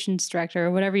communications director,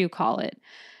 or whatever you call it.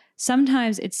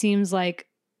 Sometimes it seems like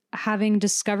having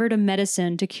discovered a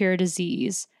medicine to cure a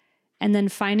disease and then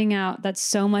finding out that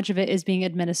so much of it is being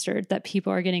administered that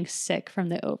people are getting sick from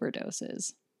the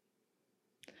overdoses.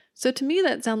 So to me,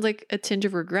 that sounds like a tinge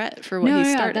of regret for what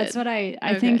he started. That's what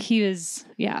I think he was.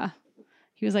 Yeah.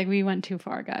 He was like, we went too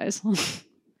far, guys.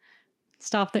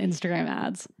 Stop the Instagram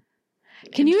ads.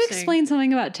 Can you explain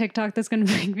something about TikTok that's going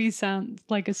to make me sound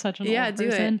like such an old person? Yeah, do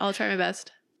it. I'll try my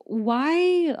best.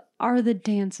 Why are the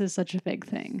dances such a big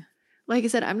thing? Like I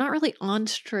said, I'm not really on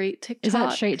straight TikTok. Is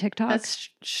that straight TikTok? That's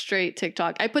straight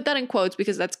TikTok. I put that in quotes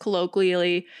because that's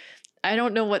colloquially, I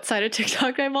don't know what side of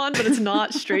TikTok I'm on, but it's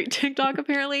not straight TikTok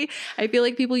apparently. I feel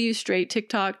like people use straight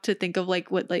TikTok to think of what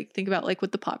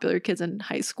the popular kids in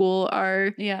high school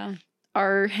are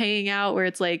hanging out, where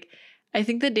it's like, I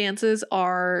think the dances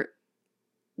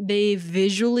they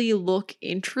visually look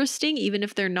interesting, even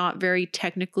if they're not very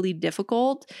technically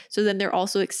difficult. So then they're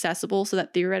also accessible so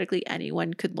that theoretically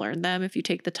anyone could learn them if you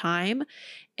take the time.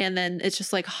 And then it's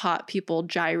just like hot people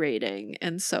gyrating.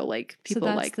 And so like people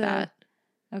like that.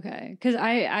 Okay. Because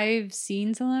I've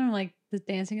seen some of them, like the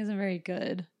dancing isn't very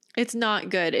good. It's not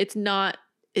good. It's not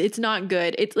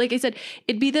good. It's like I said,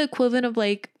 it'd be the equivalent of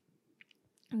like,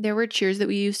 there were cheers that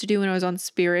we used to do when I was on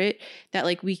Spirit that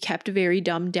like we kept very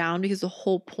dumbed down because the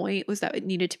whole point was that it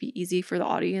needed to be easy for the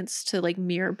audience to like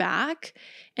mirror back.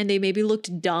 And they maybe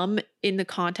looked dumb in the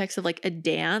context of like a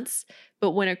dance.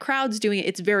 But when a crowd's doing it,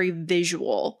 it's very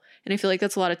visual. And I feel like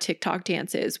that's a lot of TikTok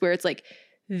dances where it's like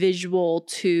visual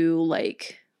to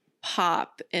like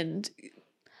pop and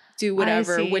do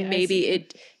whatever, when maybe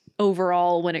it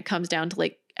overall, when it comes down to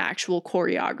like actual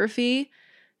choreography,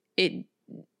 it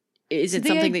isn't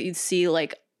something that you'd see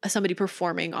like somebody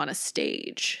performing on a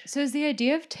stage. So is the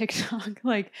idea of TikTok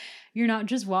like you're not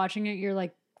just watching it, you're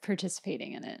like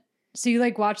participating in it? So you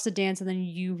like watch the dance and then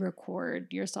you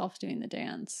record yourself doing the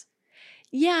dance?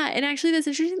 Yeah, and actually that's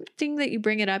interesting that you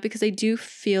bring it up because I do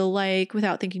feel like,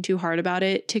 without thinking too hard about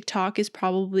it, TikTok is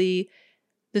probably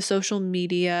the social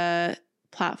media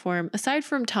platform aside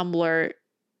from Tumblr,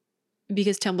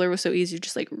 because Tumblr was so easy to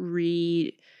just like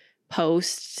repost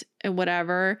and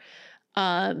whatever.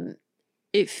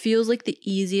 It feels like the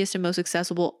easiest and most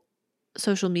accessible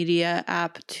social media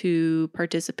app to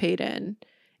participate in.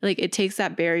 Like it takes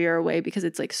that barrier away because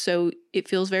it's like it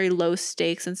feels very low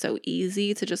stakes and so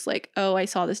easy to just like, oh, I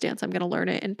saw this dance, I'm going to learn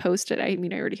it and post it. I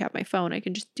mean, I already have my phone, I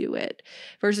can just do it.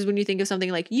 Versus when you think of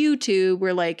something like YouTube,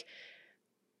 where like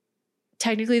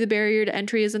technically the barrier to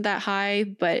entry isn't that high,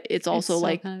 but it's also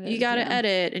like you got to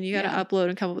edit and you got to upload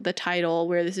and come up with a title,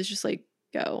 where this is just like,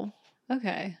 go.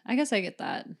 Okay. I guess I get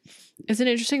that. It's an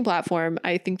interesting platform.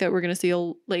 I think that we're going to see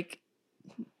like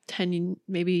 10,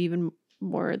 maybe even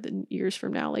more than years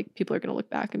from now, like people are going to look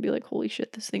back and be like, holy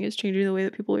shit, this thing is changing the way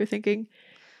that people are thinking.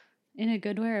 In a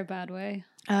good way or a bad way?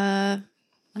 I'm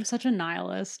such a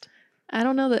nihilist. I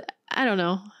don't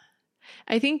know.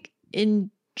 I think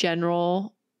in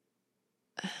general,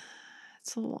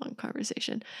 it's a long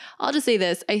conversation. I'll just say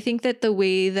this. I think that the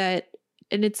way that,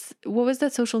 and what was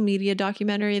that social media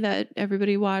documentary that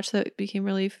everybody watched that became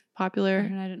really popular?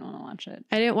 I didn't want to watch it.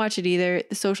 I didn't watch it either.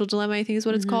 The Social Dilemma, I think is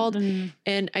what it's called. Mm-hmm.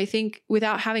 And I think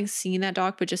without having seen that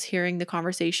doc, but just hearing the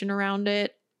conversation around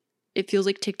it, it feels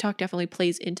like TikTok definitely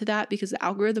plays into that because the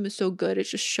algorithm is so good.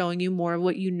 It's just showing you more of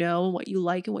what you know and what you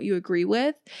like and what you agree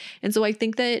with. And so I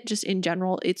think that just in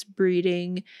general, it's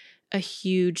breeding a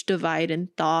huge divide in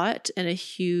thought and a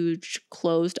huge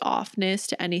closed offness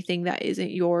to anything that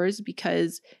isn't yours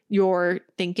because you're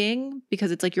thinking,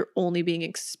 because it's like you're only being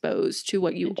exposed to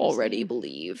what you already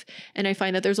believe. And I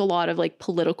find that there's a lot of like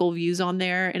political views on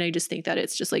there. And I just think that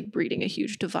it's just like breeding a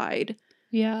huge divide.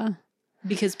 Yeah.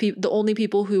 Because the only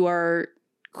people who are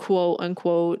quote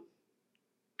unquote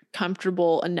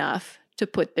comfortable enough to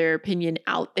put their opinion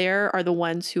out there are the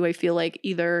ones who I feel like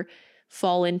either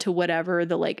fall into whatever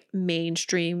the like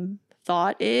mainstream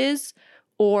thought is,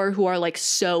 or who are like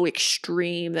so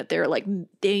extreme that they're like,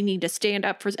 they need to stand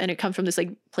up for, and it comes from this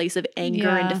like place of anger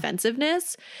and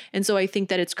defensiveness. And so I think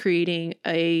that it's creating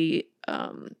an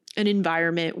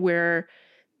environment where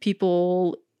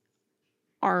people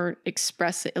aren't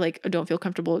expressing, like don't feel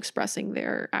comfortable expressing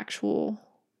their actual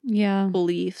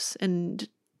beliefs, and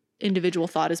individual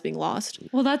thought is being lost.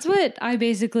 Well, that's what I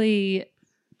basically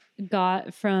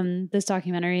got from this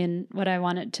documentary, and what I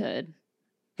wanted to,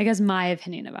 I guess my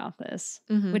opinion about this,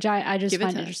 which I just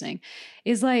find interesting,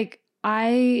 is like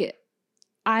I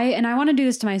want to do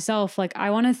this to myself. Like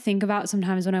I want to think about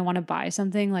sometimes when I want to buy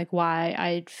something, like why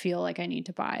I feel like I need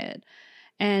to buy it.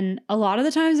 And a lot of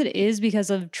the times it is because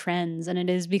of trends, and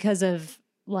it is because of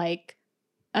like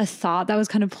a thought that was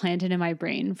kind of planted in my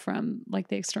brain from like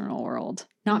the external world,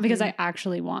 not because I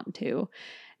actually want to.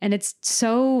 And it's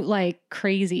so like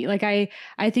crazy. Like I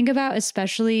think about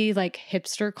especially like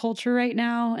hipster culture right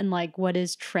now and like what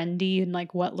is trendy and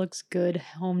like what looks good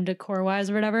home decor wise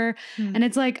or whatever. Mm. And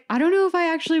it's like, I don't know if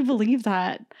I actually believe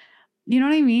that. You know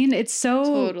what I mean? It's so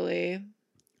Totally.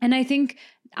 And I think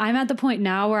I'm at the point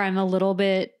now where I'm a little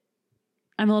bit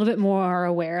more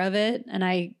aware of it. And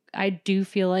I do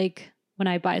feel like when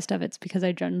I buy stuff, it's because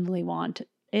I genuinely want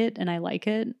it and I like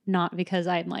it, not because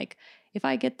I'm like, if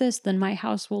I get this, then my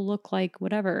house will look like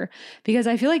whatever. Because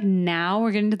I feel like now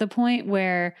we're getting to the point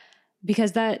where,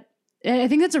 because that, I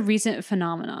think that's a recent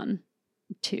phenomenon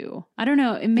too. I don't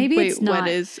know. Maybe Wait, it's not. what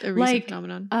is a recent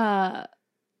phenomenon?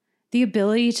 The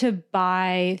ability to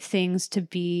buy things to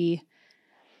be,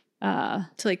 to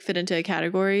like fit into a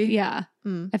category. yeah.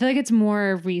 I feel like it's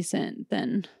more recent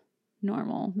than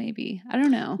normal, maybe. I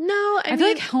don't know. No, I feel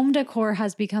like home decor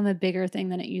has become a bigger thing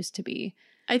than it used to be.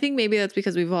 I think maybe that's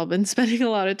because we've all been spending a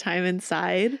lot of time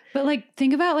inside. But like,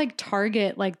 think about like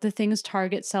Target, like the things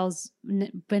Target sells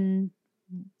when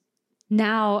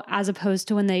now, as opposed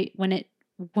to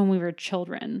when we were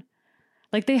children.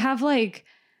 Like they have like,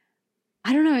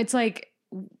 I don't know. It's like,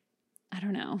 I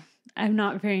don't know. I'm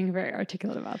not being very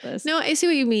articulate about this. No, I see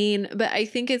what you mean, but I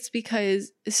think it's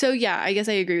because, so yeah, I guess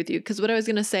I agree with you. Because what I was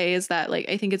going to say is that like,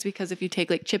 I think it's because if you take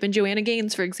like Chip and Joanna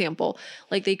Gaines, for example,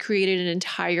 like they created an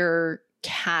entire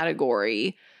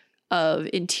category of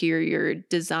interior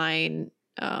design.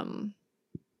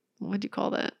 What do you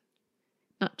call that?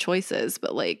 Not choices,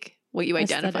 but like what you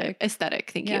identify.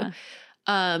 Aesthetic. Thank you.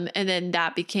 And then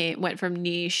that went from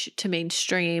niche to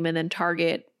mainstream, and then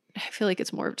Target, I feel like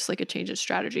it's more of just like a change of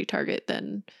strategy. Target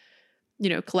then,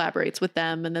 collaborates with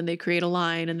them, and then they create a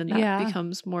line, and then that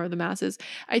becomes more of the masses.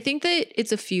 I think that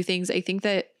it's a few things. I think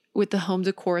that with the home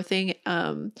decor thing,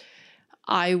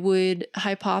 I would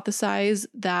hypothesize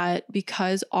that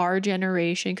because our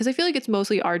generation, because I feel like it's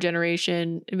mostly our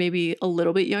generation, maybe a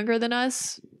little bit younger than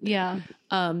us. Yeah.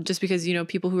 Just because,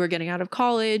 people who are getting out of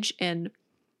college, and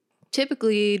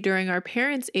typically during our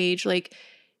parents' age, like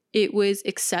it was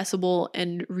accessible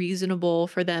and reasonable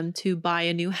for them to buy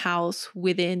a new house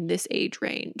within this age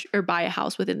range, or buy a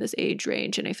house within this age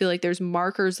range. And I feel like there's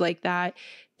markers like that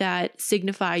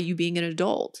signify you being an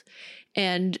adult.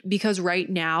 And because right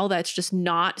now that's just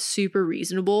not super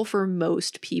reasonable for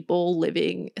most people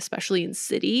living, especially in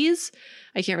cities.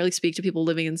 I can't really speak to people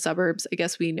living in suburbs. I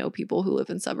guess we know people who live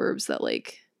in suburbs that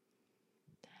like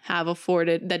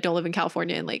that don't live in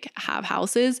California and like have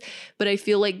houses. But I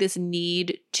feel like this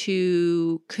need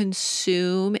to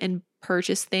consume and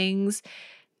purchase things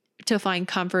to find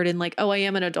comfort in like, oh, I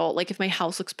am an adult. Like if my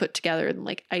house looks put together, then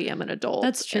like I am an adult.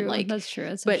 That's true. And, like, that's true.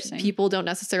 That's but people don't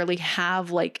necessarily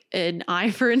have like an eye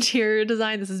for interior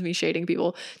design. This is me shading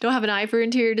people. Don't have an eye for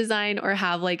interior design or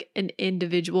have like an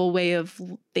individual way of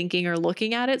thinking or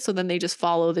looking at it. So then they just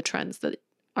follow the trends that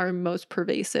are most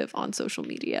pervasive on social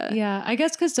media. Yeah, I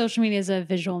guess because social media is a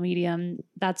visual medium,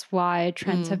 that's why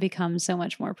trends have become so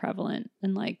much more prevalent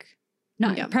and like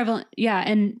prevalent. Yeah,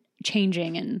 and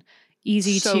changing and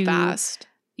easy to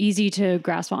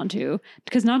grasp onto.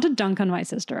 Because not to dunk on my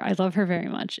sister, I love her very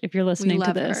much. If you're listening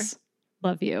to this,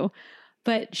 love you.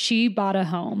 But she bought a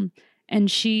home and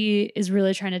she is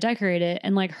really trying to decorate it,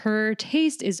 and like her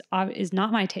taste is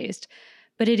not my taste,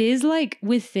 but it is like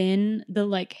within the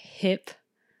like hip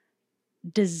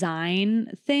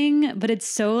design thing, but it's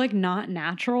so like not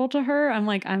natural to her. I'm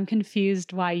like, I'm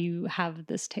confused why you have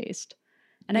this taste.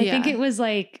 And I think it was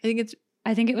like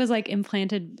I think it was like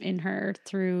implanted in her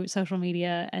through social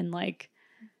media and like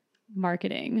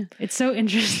marketing. It's so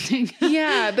interesting.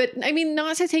 Yeah, but I mean,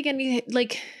 not to take any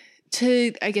like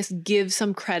to, I guess, give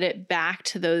some credit back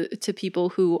to people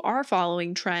who are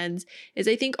following trends is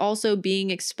I think also being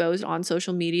exposed on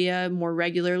social media more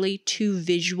regularly to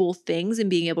visual things and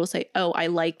being able to say, oh, I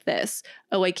like this.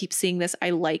 Oh, I keep seeing this.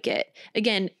 I like it.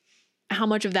 Again, how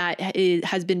much of that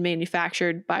has been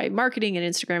manufactured by marketing and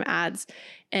Instagram ads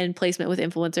and placement with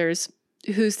influencers?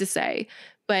 Who's to say?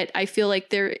 But I feel like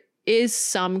there is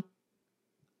some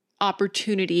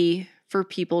opportunity for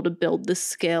people to build the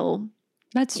skill.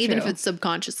 That's true. Even if it's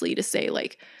subconsciously to say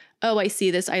like, oh, I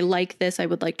see this. I like this. I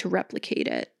would like to replicate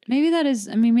it. Maybe that is,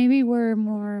 I mean, maybe we're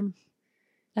more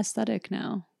aesthetic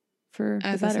now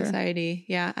as a society.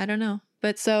 Yeah. I don't know.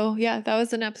 But so, yeah, that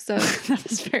was an episode. That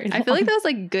was very long. I feel like that was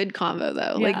like good convo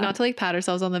though. Yeah. Like not to like pat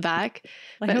ourselves on the back,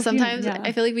 but sometimes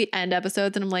I feel like we end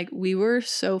episodes and I'm like, we were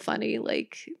so funny.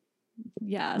 Like,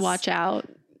 yes, watch out.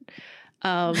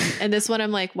 And this one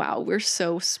I'm like, wow, we're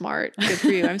so smart. Good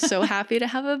for you. I'm so happy to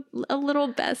have a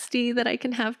little bestie that I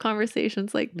can have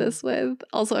conversations like this with.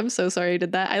 Also, I'm so sorry I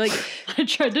did that. I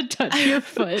tried to touch your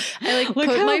foot. I put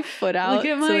my foot out. Look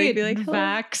at my so I'd be like,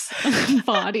 vax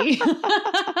body.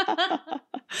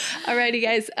 Alrighty,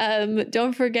 guys.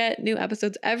 Don't forget new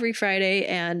episodes every Friday,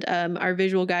 and our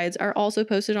visual guides are also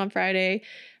posted on Friday.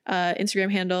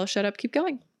 Instagram handle, shut up, keep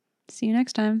going. See you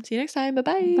next time. See you next time.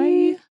 Bye-bye. Bye.